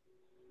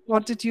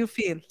 what did you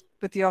feel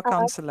with your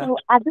counselor? So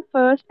at the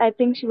first, I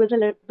think she was a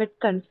little bit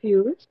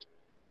confused,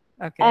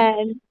 Okay.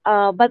 and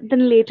but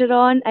then later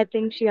on, I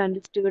think she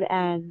understood,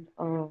 and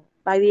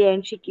by the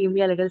end, she gave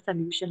me a little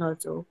solution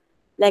also,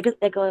 like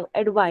a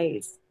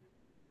advice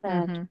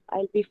that Mm-hmm.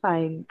 I'll be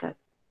fine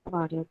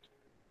about it.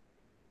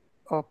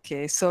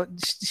 Okay. So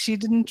she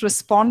didn't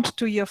respond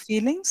to your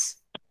feelings?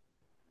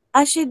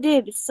 She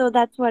did. So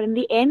that's what. In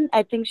the end,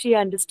 I think she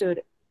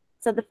understood.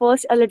 So the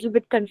first, a little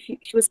bit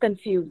confused. She was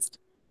confused.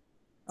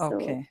 So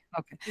Okay,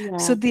 okay.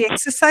 So yeah. the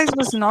exercise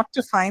was not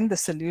to find the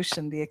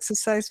solution. The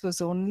exercise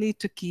was only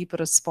to keep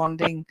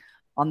responding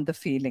on the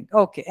feeling.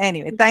 Okay,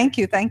 anyway, thank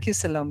you. Thank you,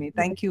 Salome.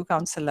 Thank you,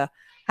 counselor.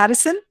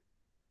 Harrison,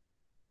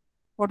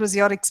 what was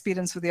your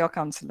experience with your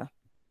counselor?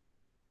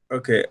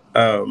 Okay.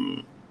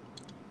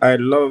 I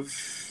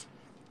love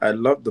I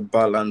love the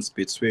balance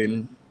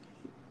between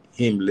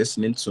him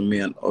listening to me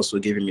and also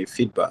giving me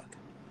feedback.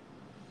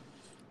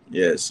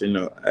 Yes,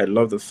 I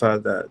love the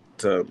fact that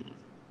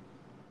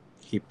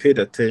he paid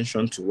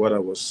attention to what I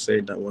was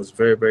saying and was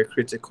very, very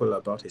critical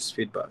about his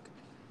feedback,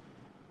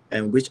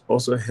 and which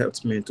also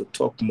helped me to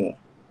talk more.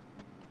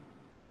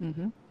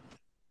 Mm-hmm.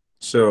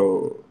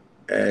 So,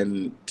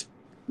 and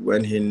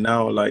when he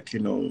now, like,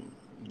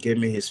 gave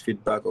me his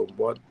feedback on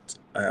what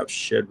I have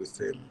shared with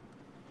him,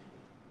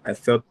 I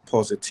felt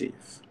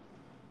positive,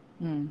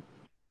 Mm.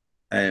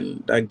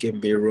 and that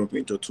gave me room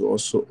to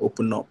also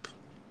open up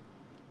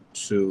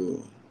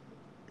to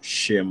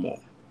share more.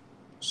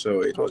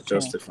 So it was Okay,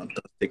 just a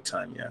fantastic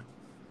time, yeah.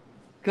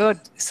 good.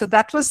 So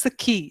that was the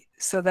key,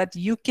 so that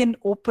you can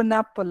open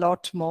up a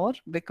lot more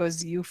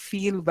because you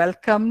feel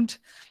welcomed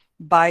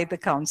by the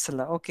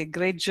counselor. Okay,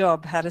 great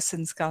job,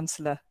 Harrison's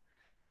counselor.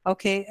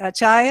 Okay,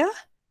 Chaya,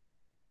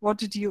 what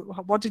did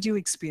you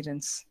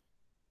experience?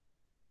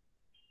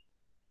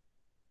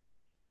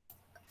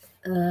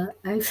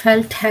 I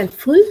felt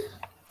helpful,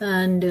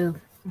 and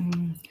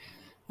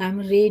I'm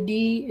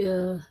ready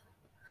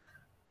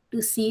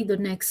to see the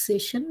next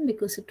session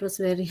because it was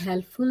very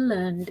helpful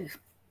and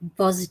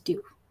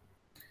positive.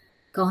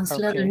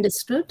 Counselor Okay.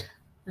 understood,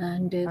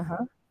 and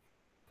Uh-huh.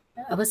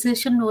 our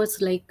session was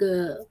like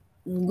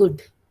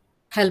good,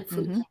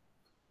 helpful Mm-hmm.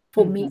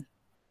 for me.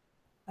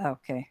 Mm-hmm.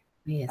 Okay.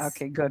 Yes.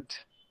 Okay, good.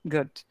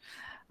 Good.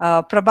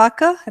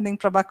 Prabhakar, I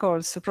think Prabhakar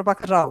also.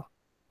 Prabhakar Rao.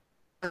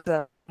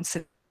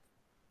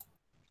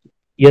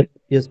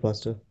 Yes,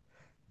 Pastor.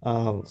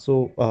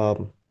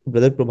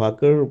 Brother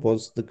Prabhakar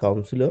was the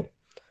counselor,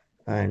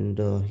 and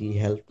he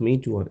helped me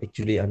to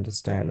actually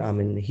understand. I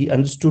mean, he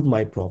understood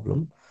my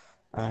problem,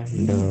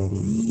 and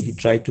he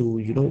tried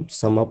to,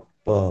 sum up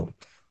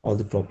all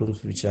the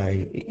problems which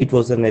it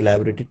was an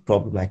elaborated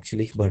problem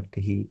actually, but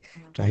he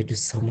tried to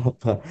sum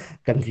up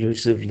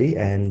conclusively,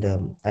 and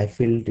I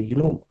felt,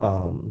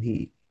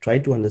 he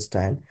tried to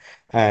understand,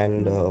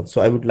 and Mm,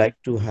 so I would like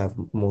to have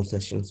more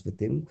sessions with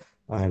him,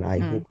 and I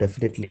mm. hope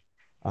definitely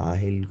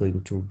he'll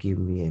going to give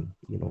me a,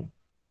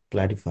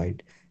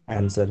 clarified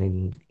answer,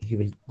 and he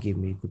will give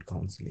me good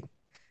counseling.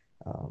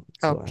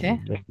 So Okay.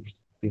 I'm very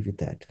happy with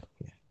that.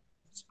 Yeah.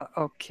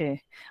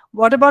 Okay.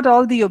 What about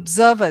all the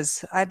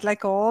observers? I'd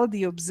like all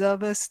the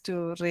observers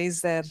to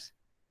raise their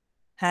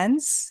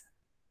hands.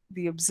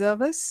 The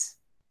observers.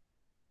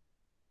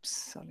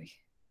 Sorry.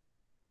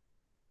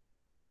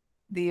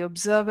 The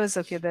observers.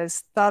 Okay,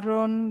 there's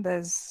Tarun,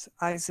 there's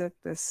Isaac,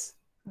 there's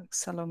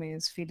Salome,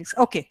 is Felix.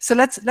 Okay, so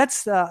let's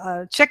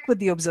check with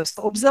the observers.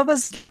 So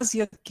observers, give us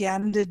your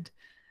candid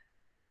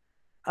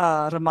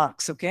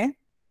remarks. Okay,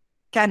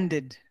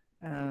 candid.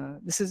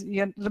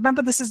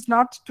 Remember, this is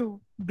not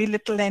to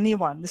belittle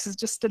anyone. This is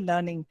just a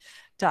learning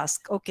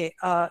task. Okay.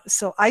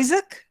 So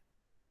Isaac,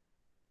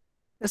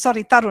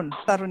 sorry,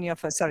 Tarun, you're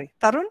first. Sorry,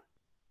 Tarun,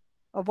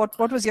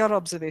 what was your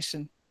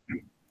observation?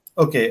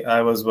 Okay,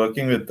 I was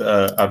working with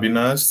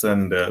Avinash,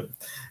 and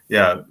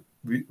yeah,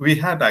 we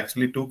had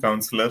actually two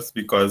counselors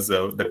because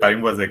the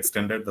time was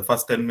extended. The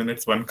first 10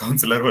 minutes, one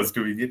counselor was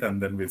doing it,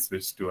 and then we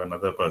switched to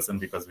another person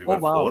because we Oh, were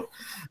wow. four.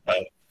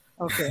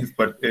 Okay.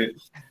 But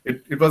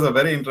it was a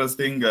very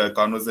interesting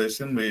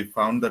conversation. We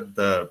found that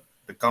the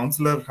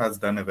counselor has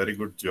done a very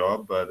good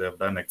job. They have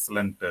done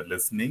excellent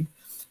listening,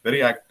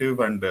 very active,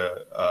 and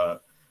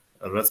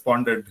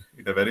responded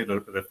in a very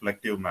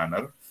reflective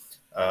manner.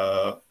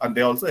 And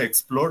they also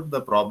explored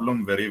the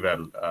problem very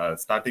well.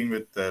 Starting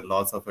with the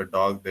loss of a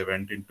dog, they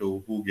went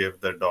into who gave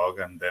the dog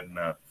and then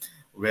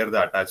where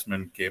the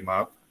attachment came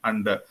up,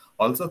 and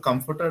also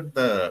comforted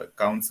the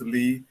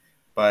counselee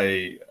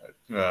by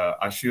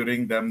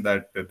assuring them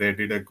that they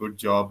did a good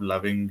job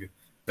loving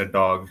the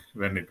dog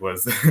when it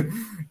was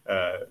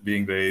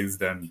being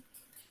raised. And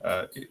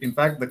in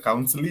fact, the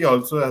counselee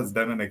also has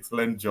done an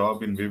excellent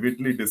job in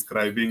vividly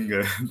describing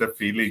the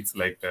feelings,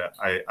 like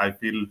I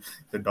feel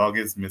the dog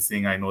is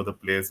missing, I know the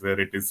place where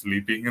it is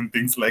sleeping, and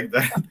things like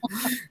that.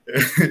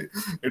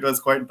 It was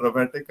quite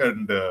dramatic,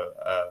 and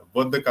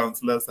both the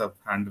counselors have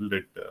handled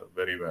it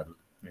very well.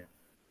 Yeah.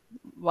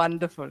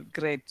 Wonderful.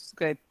 Great.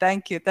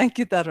 Thank you,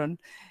 Tarun.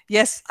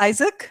 Yes,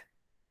 Isaac,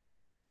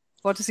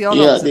 what is your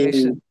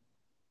observation?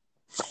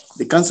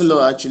 The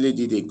counselor actually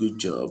did a good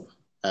job,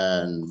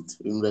 and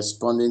in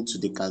responding to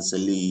the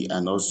counselee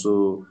and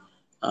also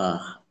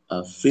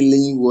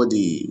feeling what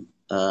the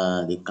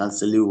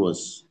counselee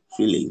was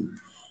feeling.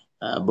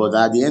 But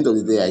at the end of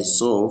the day, I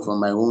saw from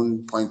my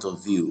own point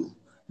of view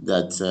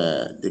that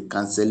the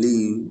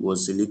counselee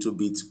was a little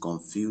bit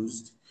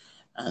confused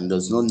and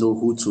does not know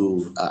who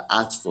to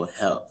ask for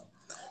help.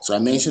 So I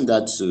mentioned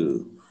that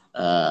to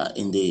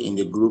in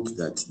the group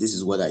that this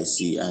is what I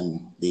see,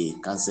 and the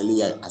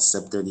counselee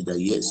accepted it that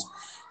yes,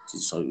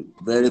 she's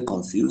very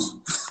confused,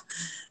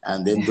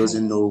 and then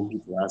doesn't know who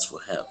to ask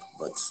for help.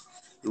 But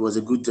it was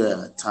a good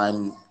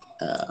time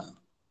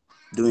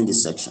doing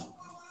this section.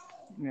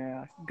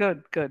 Yeah,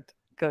 good.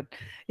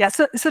 Yeah,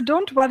 so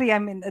don't worry. I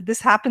mean,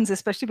 this happens,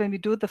 especially when we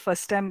do it the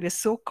first time. We're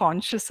so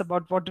conscious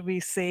about what do we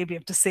say. We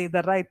have to say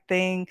the right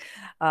thing,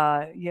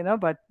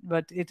 but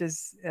it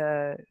is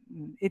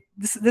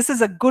this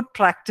is a good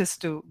practice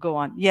to go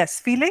on. Yes,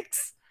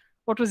 Felix,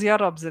 what was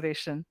your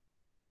observation?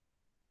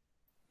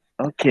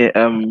 Okay.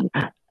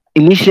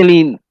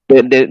 Initially,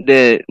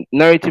 the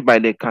narrative by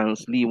the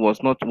counselee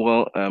was not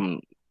well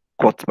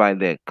caught by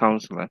the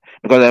counselor,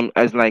 because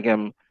as like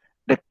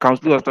the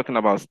counselor was talking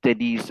about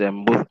studies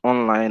both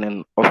online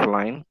and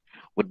offline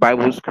with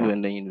Bible school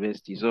and the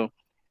university. So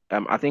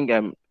I think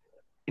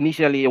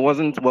initially it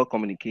wasn't well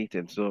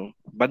communicated. So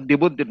but they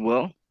both did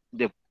well.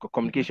 The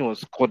communication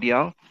was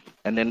cordial,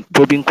 and then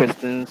probing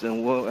questions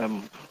and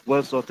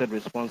well sorted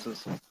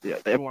responses. Yeah,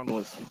 everyone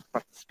was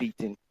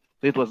participating.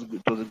 So it was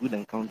a good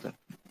encounter.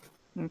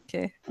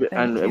 Okay.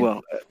 And Thank you.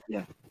 well,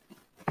 yeah.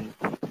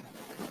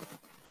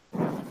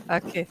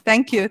 Okay.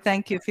 Thank you,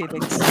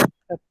 Felix.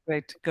 That's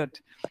great. Good.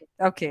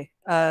 Okay.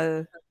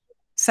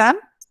 Sam?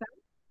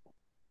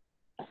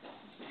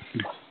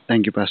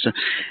 Thank you, Pastor.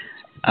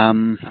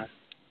 So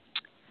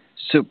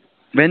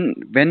when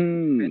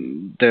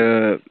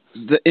the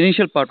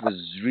initial part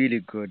was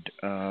really good,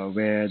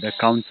 where the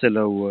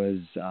counselor was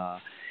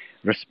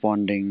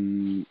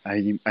responding,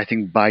 I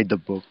think by the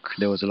book,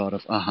 there was a lot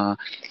of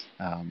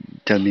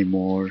tell me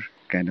more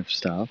kind of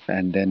stuff,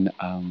 and then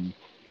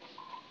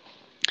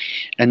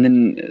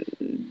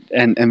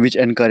which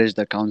encouraged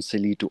the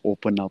counselee to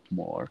open up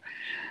more.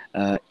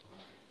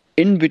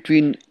 In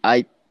between,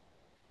 I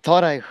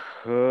thought I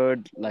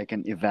heard like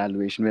an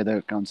evaluation where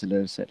the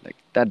counselor said like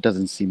that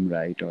doesn't seem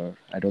right, or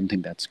I don't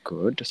think that's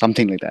good,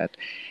 something like that.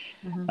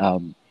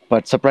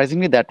 But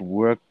surprisingly, that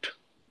worked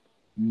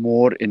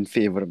more in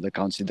favor of the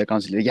counselor. The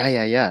counselor,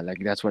 yeah, like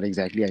that's what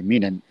exactly I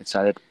mean, and it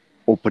started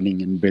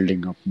opening and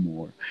building up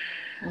more.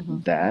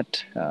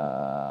 That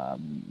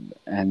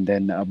and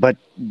then but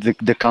the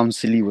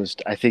counselee was,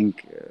 I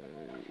think,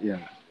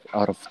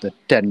 out of the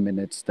 10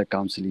 minutes, the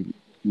counselee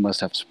must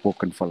have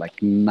spoken for like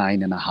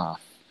 9.5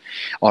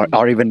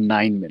 or even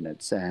 9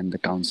 minutes, and the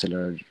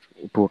counselor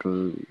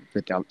total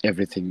with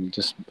everything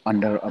just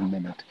under a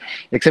minute,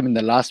 except in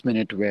the last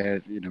minute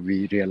where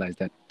we realized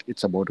that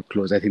it's about to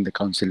close. I think the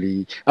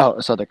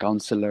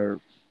counselor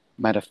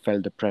might have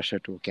felt the pressure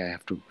to, okay, I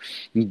have to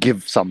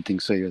give something,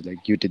 so he was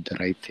like, you did the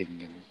right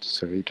thing, and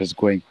so it was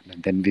going on,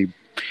 and then we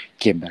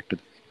came back to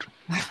the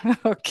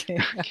Okay.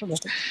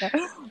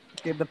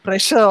 Okay, the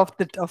pressure of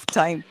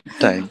time.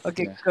 Okay,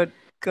 yeah.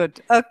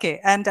 Good. Okay,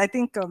 and I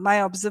think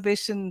my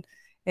observation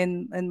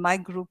in my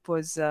group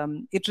was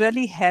it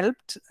really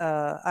helped.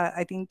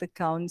 I think the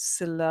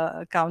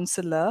counselor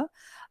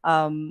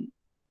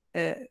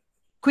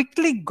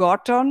quickly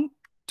got on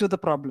to the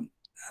problem,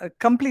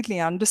 completely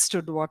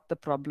understood what the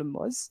problem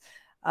was.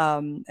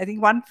 I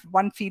think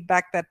one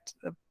feedback that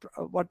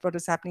what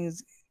is happening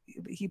is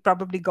he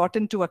probably got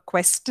into a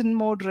question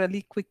mode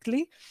really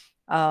quickly,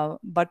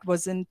 but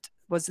wasn't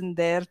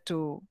there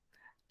to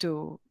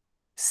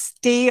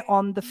stay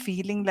on the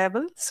feeling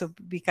level. So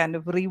we kind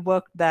of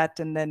reworked that,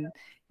 and then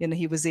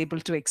he was able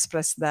to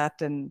express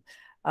that, and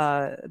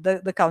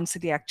the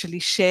counselor actually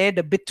shared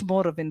a bit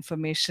more of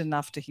information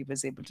after he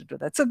was able to do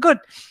that. So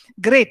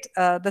great.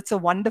 That's a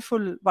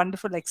wonderful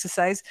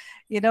exercise.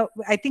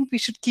 I think we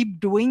should keep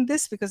doing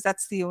this, because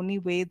that's the only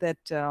way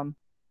that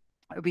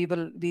we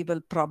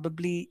will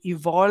probably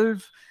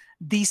evolve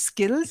these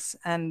skills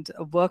and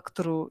work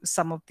through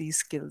some of these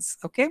skills.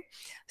 Okay,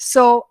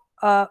 so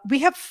we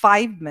have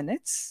 5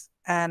 minutes,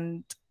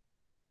 and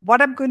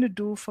what I'm going to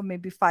do for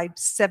maybe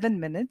 5-7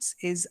 minutes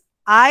is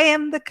I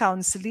am the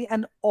counselee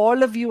and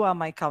all of you are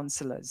my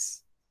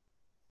counselors.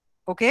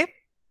 Okay,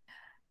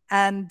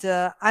 and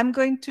I'm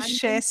going to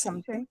share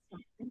something,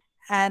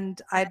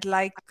 and I'd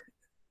like,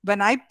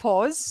 when I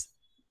pause,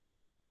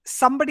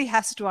 somebody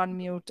has to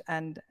unmute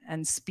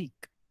and speak.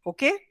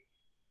 Okay,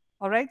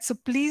 all right, so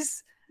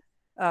please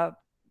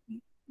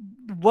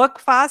work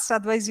fast,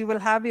 otherwise you will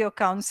have your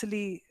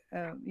counselee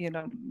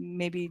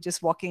maybe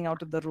just walking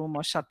out of the room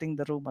or shutting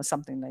the room or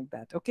something like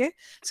that. Okay,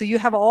 so you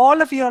have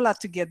all of you all are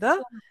together,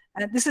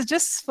 and this is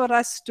just for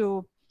us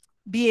to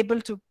be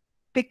able to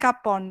pick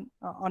up on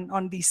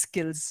these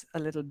skills a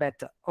little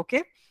better.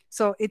 Okay,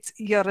 so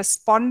you're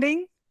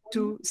responding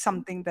to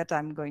something that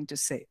I'm going to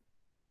say.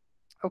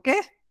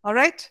 Okay, all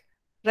right,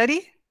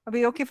 ready? Are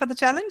we okay for the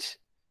challenge?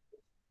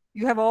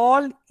 You have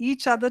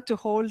each other to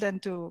hold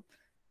and to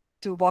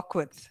walk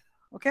with.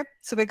 Okay,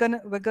 so we're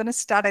gonna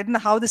start. I don't know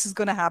how this is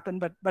gonna happen,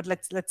 but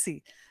let's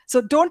see.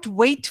 So don't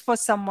wait for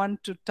someone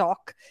to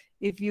talk.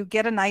 If you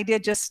get an idea,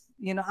 just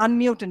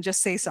unmute and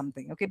just say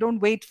something. Okay, don't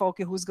wait for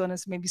who's gonna,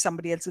 maybe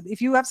somebody else.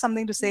 If you have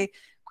something to say,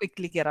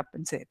 quickly get up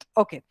and say it.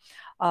 Okay,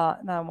 now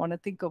I want to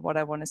think of what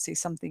I want to say.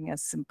 Something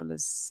as simple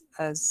as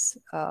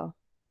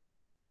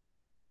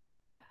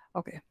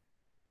okay.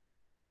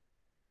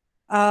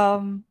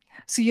 So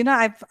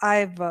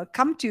I've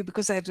come to you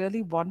because I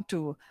really want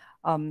to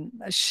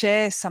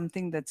share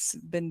something that's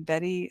been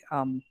very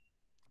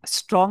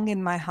strong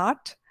in my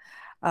heart.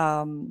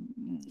 I've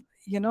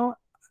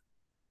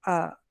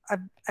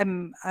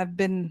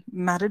been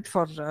married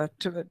for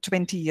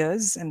 20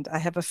 years, and I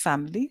have a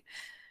family.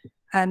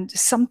 And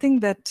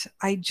something that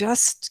I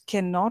just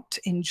cannot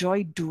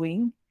enjoy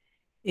doing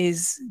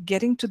is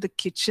getting to the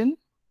kitchen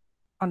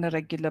on a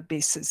regular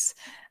basis.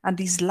 And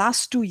these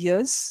last 2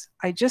 years,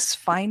 I just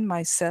find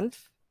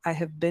myself, I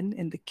have been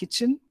in the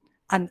kitchen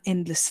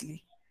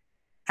endlessly.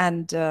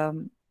 And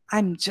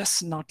I'm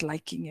just not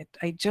liking it.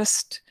 I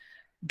just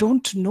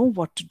don't know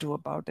what to do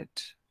about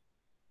it.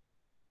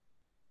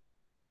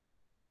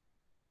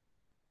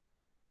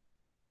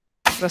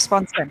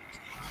 Response time.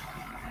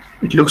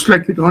 It looks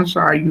like you don't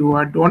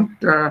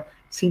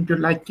seem to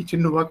like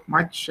kitchen work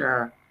much,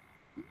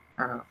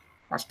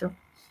 Pastor.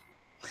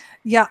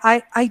 Yeah,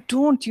 I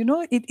don't.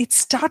 It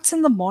starts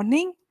in the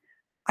morning.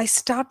 I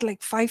start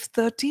like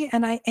 5:30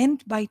 and I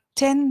end by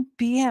 10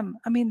 p.m.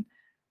 I mean,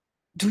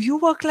 do you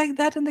work like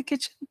that in the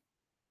kitchen?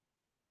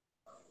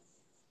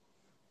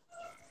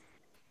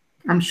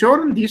 I'm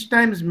sure in these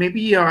times,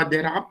 maybe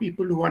there are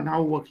people who are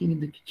now working in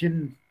the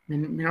kitchen, may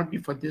not be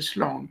for this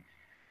long.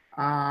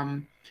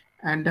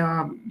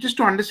 Just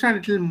to understand a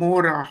little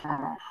more,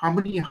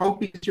 how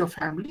big is your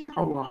family?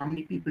 How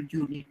many people do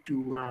you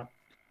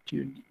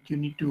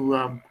need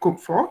to cook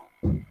for?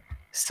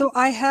 So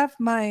I have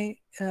my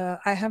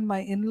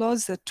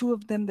in-laws. There are 2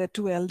 of them. They're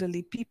 2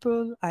 elderly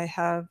people. I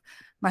have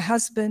my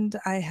husband.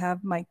 I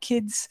have my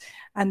kids,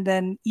 and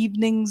then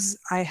evenings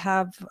I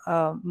have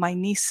my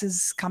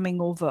nieces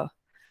coming over.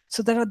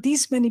 So there are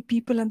these many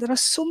people, and there are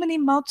so many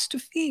mouths to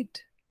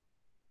feed.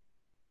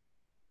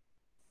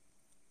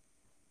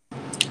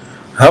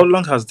 How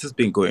long has this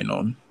been going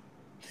on?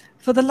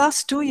 For the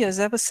last 2 years,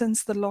 ever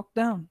since the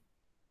lockdown.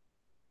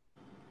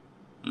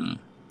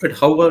 But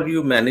how are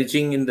you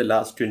managing in the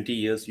last 20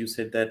 years? You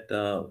said that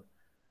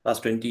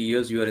last 20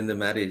 years you are in the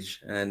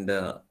marriage, and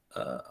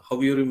how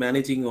are you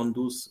managing on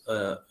those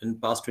in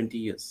past 20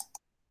 years?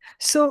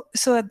 So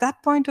at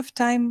that point of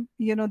time,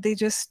 they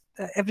just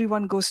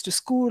everyone goes to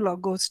school or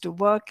goes to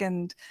work,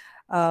 and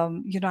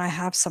I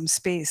have some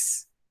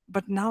space.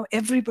 But now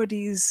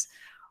everybody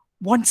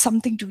wants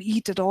something to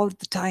eat at all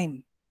the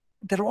time.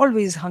 They're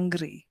always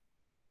hungry,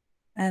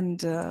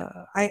 and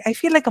I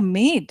feel like a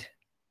maid.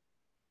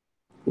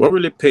 What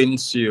really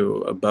pains you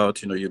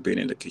about you being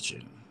in the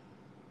kitchen?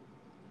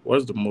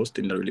 What's the most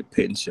thing that really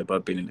pains you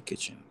about being in the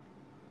kitchen?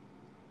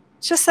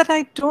 Just that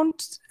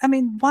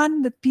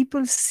one, that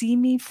people see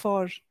me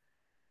for,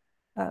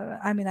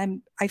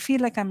 I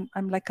feel like I'm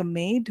like a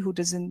maid who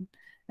doesn't,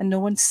 and no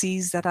one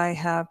sees that I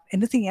have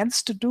anything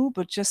else to do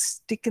but just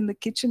stick in the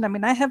kitchen. I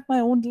mean, I have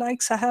my own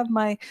likes. I have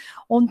my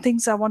own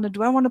things I want to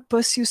do. I want to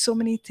pursue so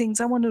many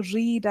things. I want to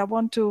read. I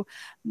want to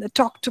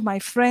talk to my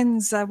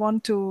friends. I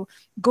want to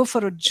go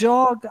for a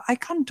jog. I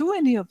can't do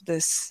any of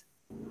this.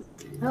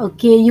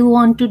 Okay, you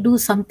want to do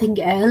something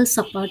else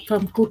apart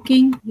from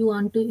cooking? You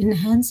want to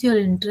enhance your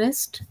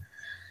interest,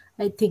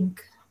 I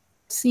think.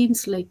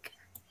 seems like.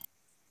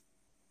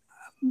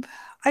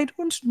 I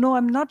don't know.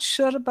 I'm not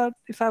sure about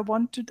if I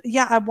want to.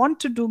 Yeah, I want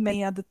to do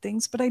many other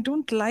things, but I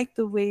don't like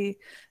the way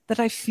that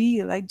I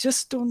feel. I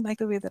just don't like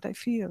the way that I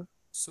feel.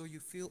 So you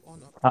feel Uh,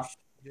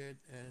 unappreciated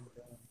and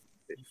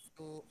you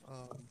feel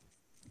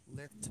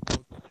left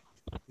out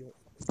your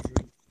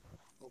dream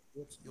of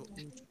what your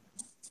interest.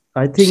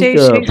 I think Shay,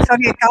 Shay,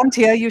 sorry, I can't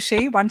hear you,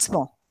 Shay. Once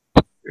more.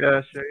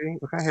 Yeah, Shay,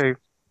 okay.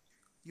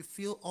 You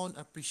feel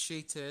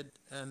unappreciated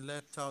and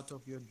left out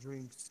of your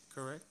dreams,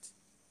 correct?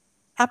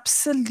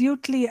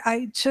 Absolutely.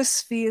 I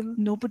just feel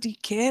nobody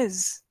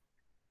cares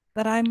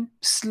that I'm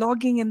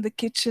slogging in the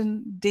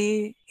kitchen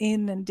day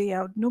in and day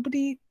out.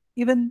 Nobody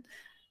even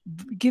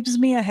gives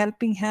me a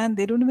helping hand.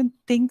 They don't even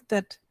think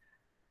that,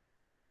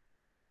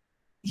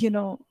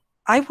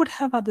 I would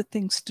have other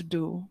things to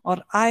do, or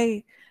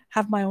I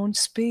have my own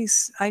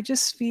space. I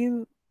just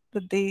feel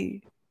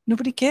that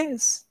nobody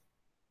cares.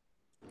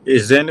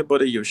 Is there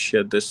anybody you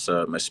shared this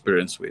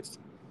experience with?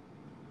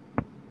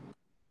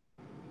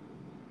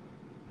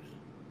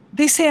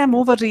 They say I'm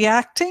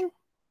overreacting.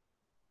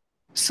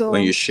 So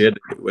When you shared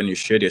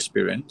the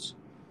experience?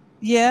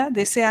 yeah,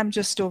 they say I'm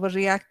just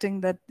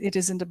overreacting, that it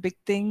isn't a big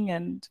thing,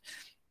 and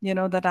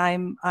that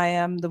I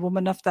am the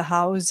woman of the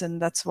house,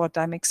 and that's what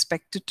I'm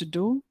expected to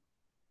do.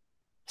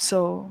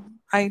 So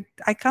I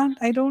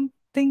don't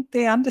think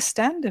they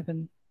understand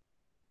even.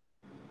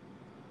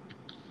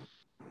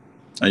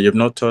 And you've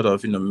not thought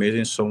of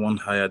meeting someone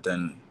higher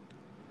than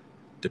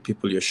the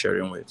people you're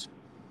sharing with?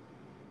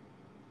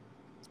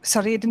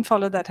 Sorry, I didn't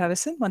follow that,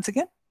 Harrison. Once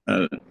again.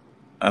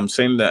 I'm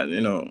saying that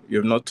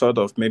you've not thought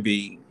of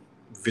maybe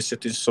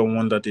visiting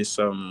someone that is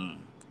of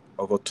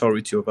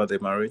authority over the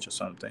marriage or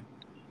something.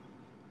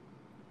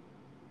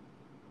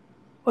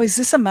 Oh, is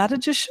this a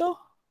marriage show?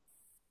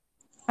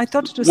 I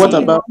thought it was What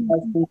something. about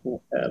asking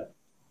for help?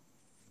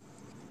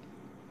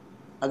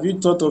 Have you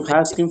thought of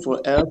asking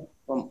for help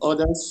from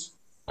others?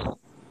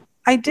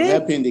 I To did.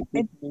 help in the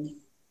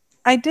kitchen?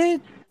 I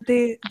did.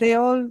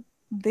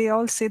 They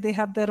all say they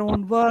have their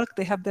own work,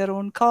 they have their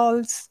own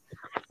calls,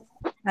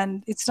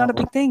 and it's not a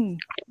big thing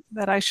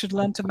that I should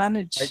learn to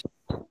manage.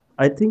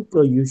 I think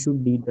you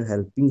should need a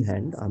helping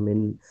hand. I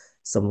mean,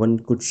 someone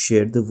could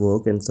share the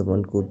work and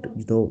someone could,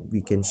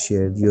 we can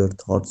share your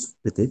thoughts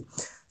with it.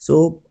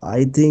 So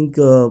I think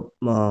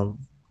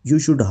you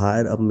should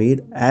hire a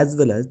maid as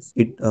well as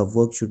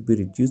work should be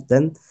reduced.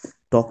 Then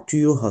talk to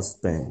your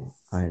husband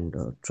and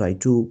try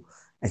to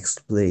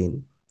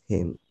explain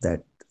him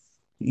that,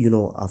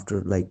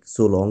 after like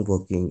so long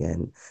working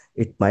and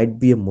it might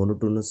be a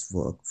monotonous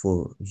work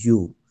for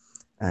you,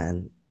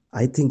 and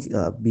I think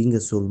being a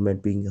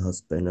soulmate, being a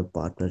husband, a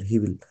partner, he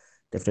will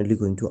definitely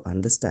going to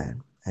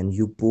understand, and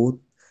you both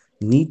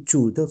need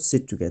to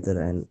sit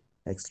together and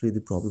explain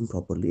the problem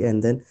properly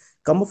and then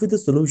come up with a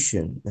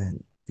solution.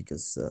 And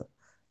because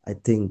I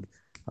think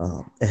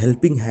a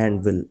helping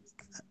hand will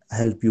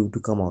help you to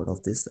come out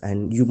of this,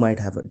 and you might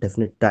have a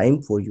definite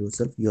time for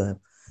yourself.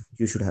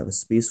 You should have a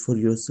space for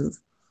yourself.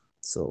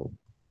 So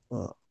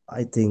uh,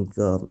 I think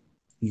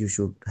you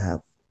should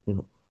have,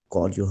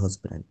 call your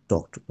husband and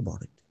talk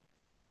about it.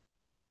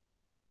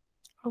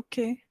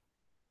 Okay.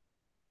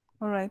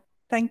 All right.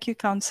 Thank you,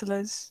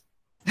 counselors.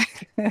 I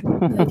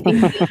think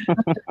they are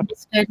not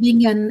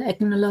understanding and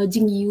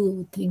acknowledging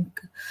you. Think.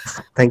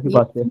 Thank you,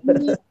 Yeah.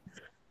 Pastor.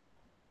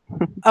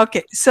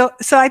 Okay, so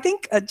I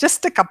think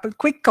just a couple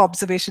quick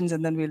observations,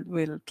 and then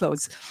we'll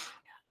close.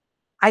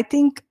 I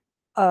think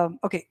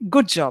okay,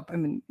 good job. I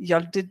mean,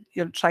 y'all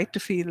tried to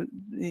feel.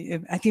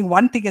 I think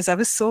one thing is I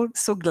was so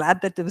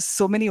glad that there was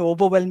so many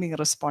overwhelming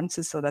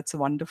responses. So that's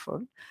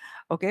wonderful.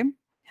 Okay,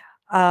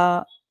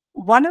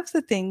 one of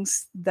the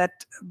things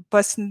that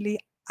personally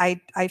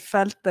I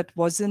felt that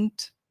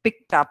wasn't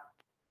picked up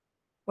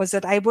was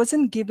that I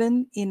wasn't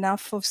given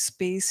enough of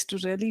space to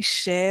really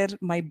share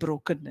my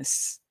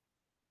brokenness.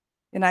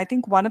 And I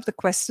think one of the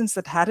questions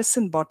that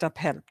Harrison brought up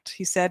helped.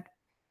 He said,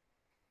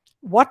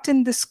 what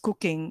in this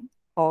cooking,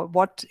 or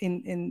what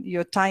in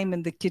your time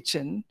in the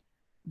kitchen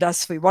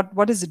does for you?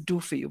 What does it do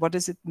for you? What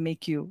does it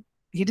make you?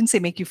 He didn't say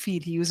make you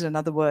feel. He used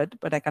another word,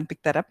 but I can't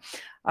pick that up.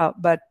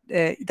 But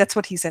that's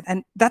what he said.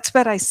 And that's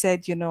where I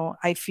said,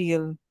 I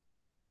feel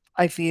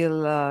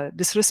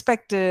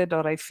disrespected,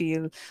 or I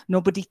feel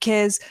nobody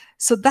cares.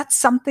 So that's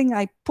something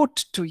I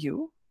put to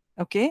you.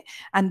 Okay.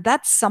 And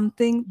that's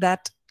something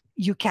that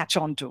you catch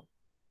on to.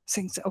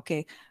 Saying,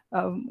 okay,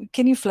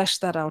 can you flesh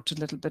that out a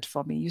little bit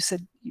for me? You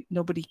said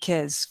nobody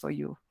cares for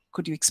you.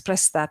 Could you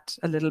express that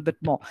a little bit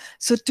more?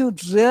 So to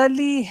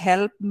really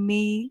help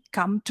me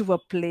come to a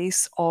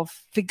place of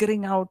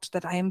figuring out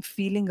that I am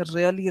feeling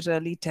really,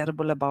 really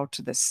terrible about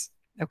this.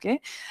 Okay.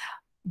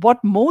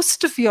 What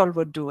most of y'all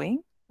were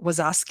doing was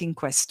asking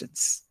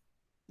questions.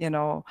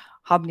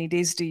 How many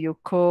days do you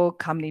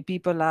cook? How many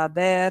people are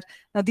there?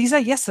 Now, these are,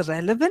 yes,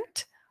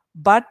 relevant,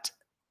 but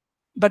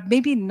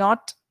maybe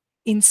not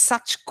in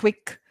such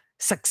quick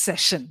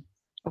succession.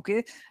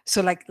 Okay.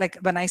 So like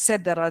when I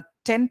said there are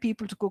 10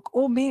 people to cook,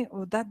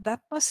 that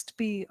must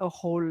be a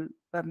whole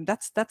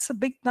That's a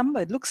big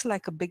number. It looks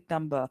like a big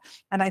number.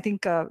 And I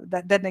think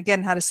that then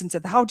again, Harrison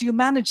said, how do you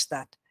manage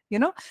that?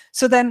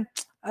 So then,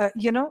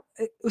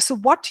 so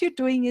what you're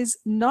doing is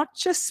not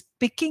just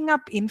picking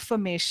up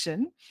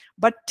information,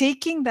 but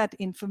taking that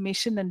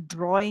information and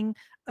drawing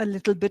a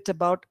little bit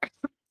about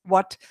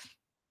what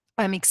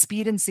I'm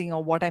experiencing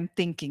or what I'm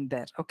thinking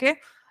there. Okay.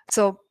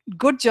 So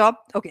good job.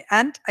 Okay.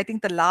 And I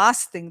think the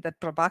last thing that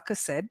Prabhakar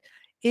said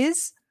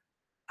is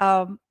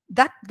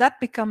that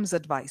becomes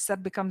advice,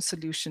 that becomes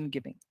solution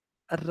giving.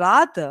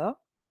 Rather,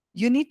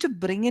 you need to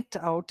bring it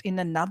out in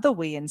another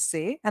way and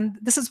say, and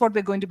this is what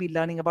we're going to be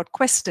learning about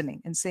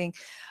questioning and saying,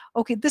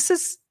 okay, this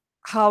is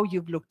how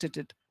you've looked at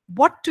it.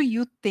 What do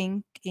you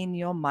think in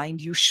your mind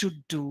you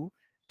should do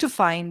to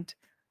find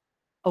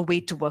a way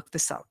to work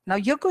this out? Now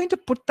you're going to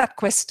put that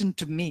question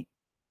to me,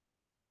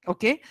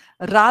 okay,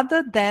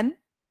 rather than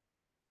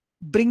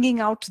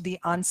bringing out the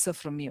answer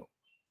from you.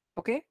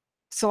 Okay,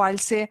 so I'll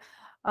say,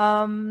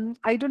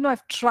 I don't know,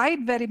 I've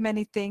tried very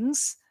many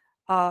things.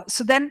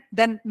 So then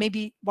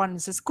maybe one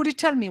says, could you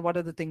tell me what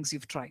are the things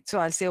you've tried? So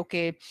I'll say,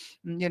 okay,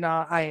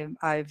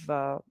 I've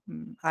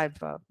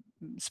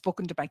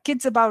spoken to my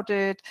kids about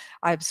it.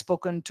 I've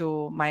spoken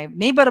to my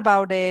neighbor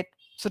about it.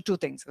 So two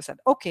things. I said,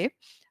 okay,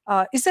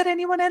 is there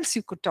anyone else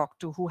you could talk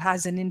to who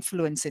has an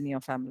influence in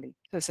your family?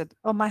 So I said,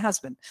 oh, my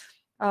husband.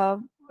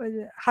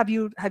 Have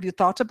you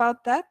thought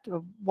about that?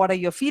 What are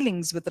your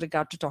feelings with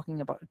regard to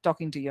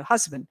talking to your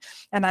husband?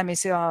 And I may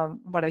say,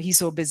 what, he's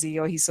so busy,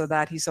 or he's so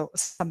that, he's so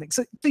something.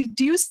 So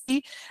do you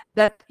see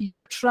that you're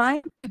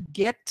trying to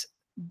get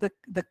the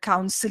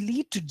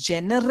counselee to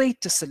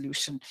generate a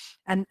solution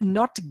and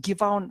not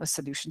give out a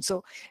solution?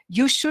 So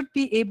you should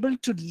be able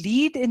to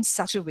lead in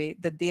such a way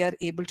that they are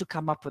able to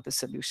come up with a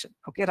solution.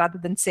 Okay, rather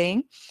than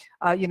saying,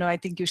 I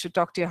think you should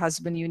talk to your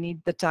husband, you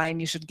need the time,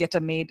 you should get a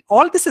maid.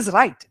 All this is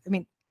right. I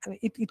mean,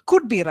 it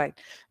could be right,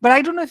 but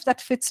I don't know if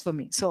that fits for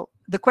me. So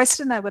the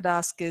question I would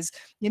ask is,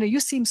 you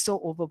seem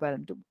so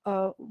overwhelmed.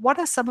 What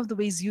are some of the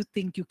ways you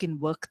think you can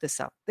work this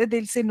out?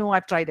 They'll say, no,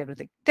 I've tried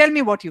everything. Tell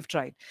me what you've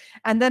tried.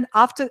 And then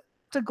after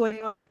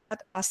going on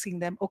that, asking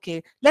them,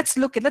 okay,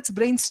 let's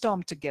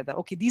brainstorm together.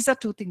 Okay, these are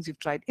two things you've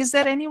tried. Is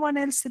there anyone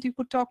else that you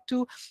could talk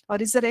to? Or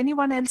is there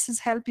anyone else's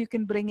help you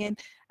can bring in?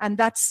 And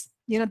that's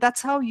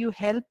how you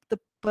help the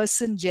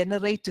person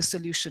generate a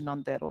solution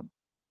on their own.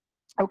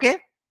 Okay.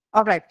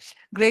 All right.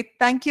 Great.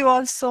 Thank you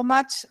all so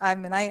much. I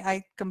mean,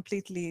 I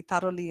completely,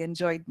 thoroughly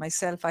enjoyed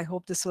myself. I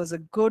hope this was a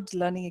good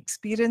learning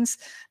experience.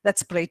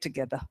 Let's pray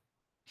together.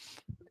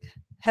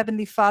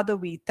 Heavenly Father,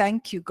 we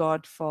thank you,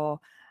 God, for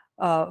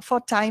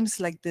times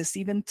like this,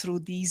 even through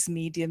these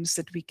mediums,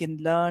 that we can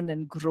learn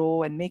and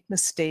grow and make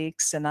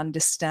mistakes and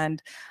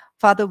understand.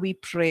 Father, we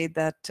pray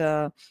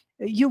that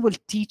you will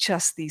teach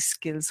us these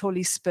skills.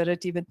 Holy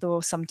Spirit, even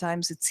though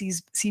sometimes it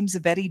seems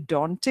very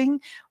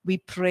daunting, we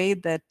pray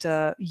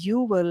that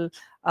you will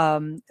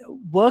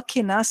work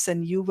in us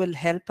and you will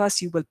help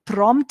us, you will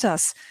prompt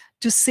us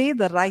to say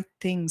the right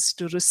things,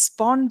 to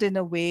respond in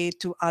a way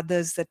to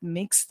others that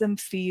makes them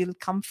feel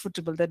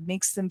comfortable, that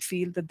makes them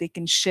feel that they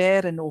can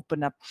share and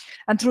open up.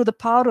 And through the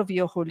power of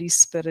your Holy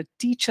Spirit,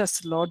 teach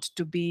us, Lord,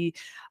 to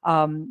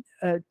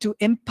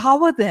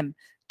empower them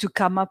to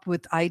come up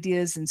with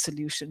ideas and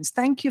solutions.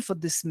 Thank you for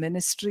this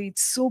ministry.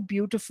 It's so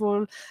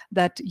beautiful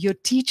that you're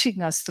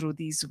teaching us through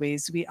these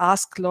ways. We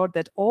ask, Lord,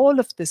 that all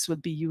of this will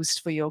be used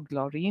for your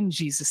glory. In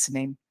Jesus'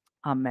 name,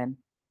 amen.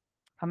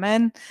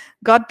 Amen.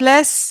 God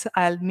bless.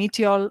 I'll meet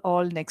you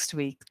all next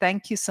week.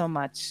 Thank you so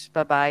much.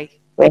 Bye-bye.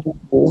 Thank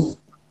you.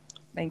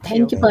 Thank you.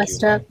 Thank you,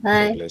 Pastor.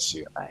 Bye. God bless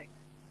you. Bye.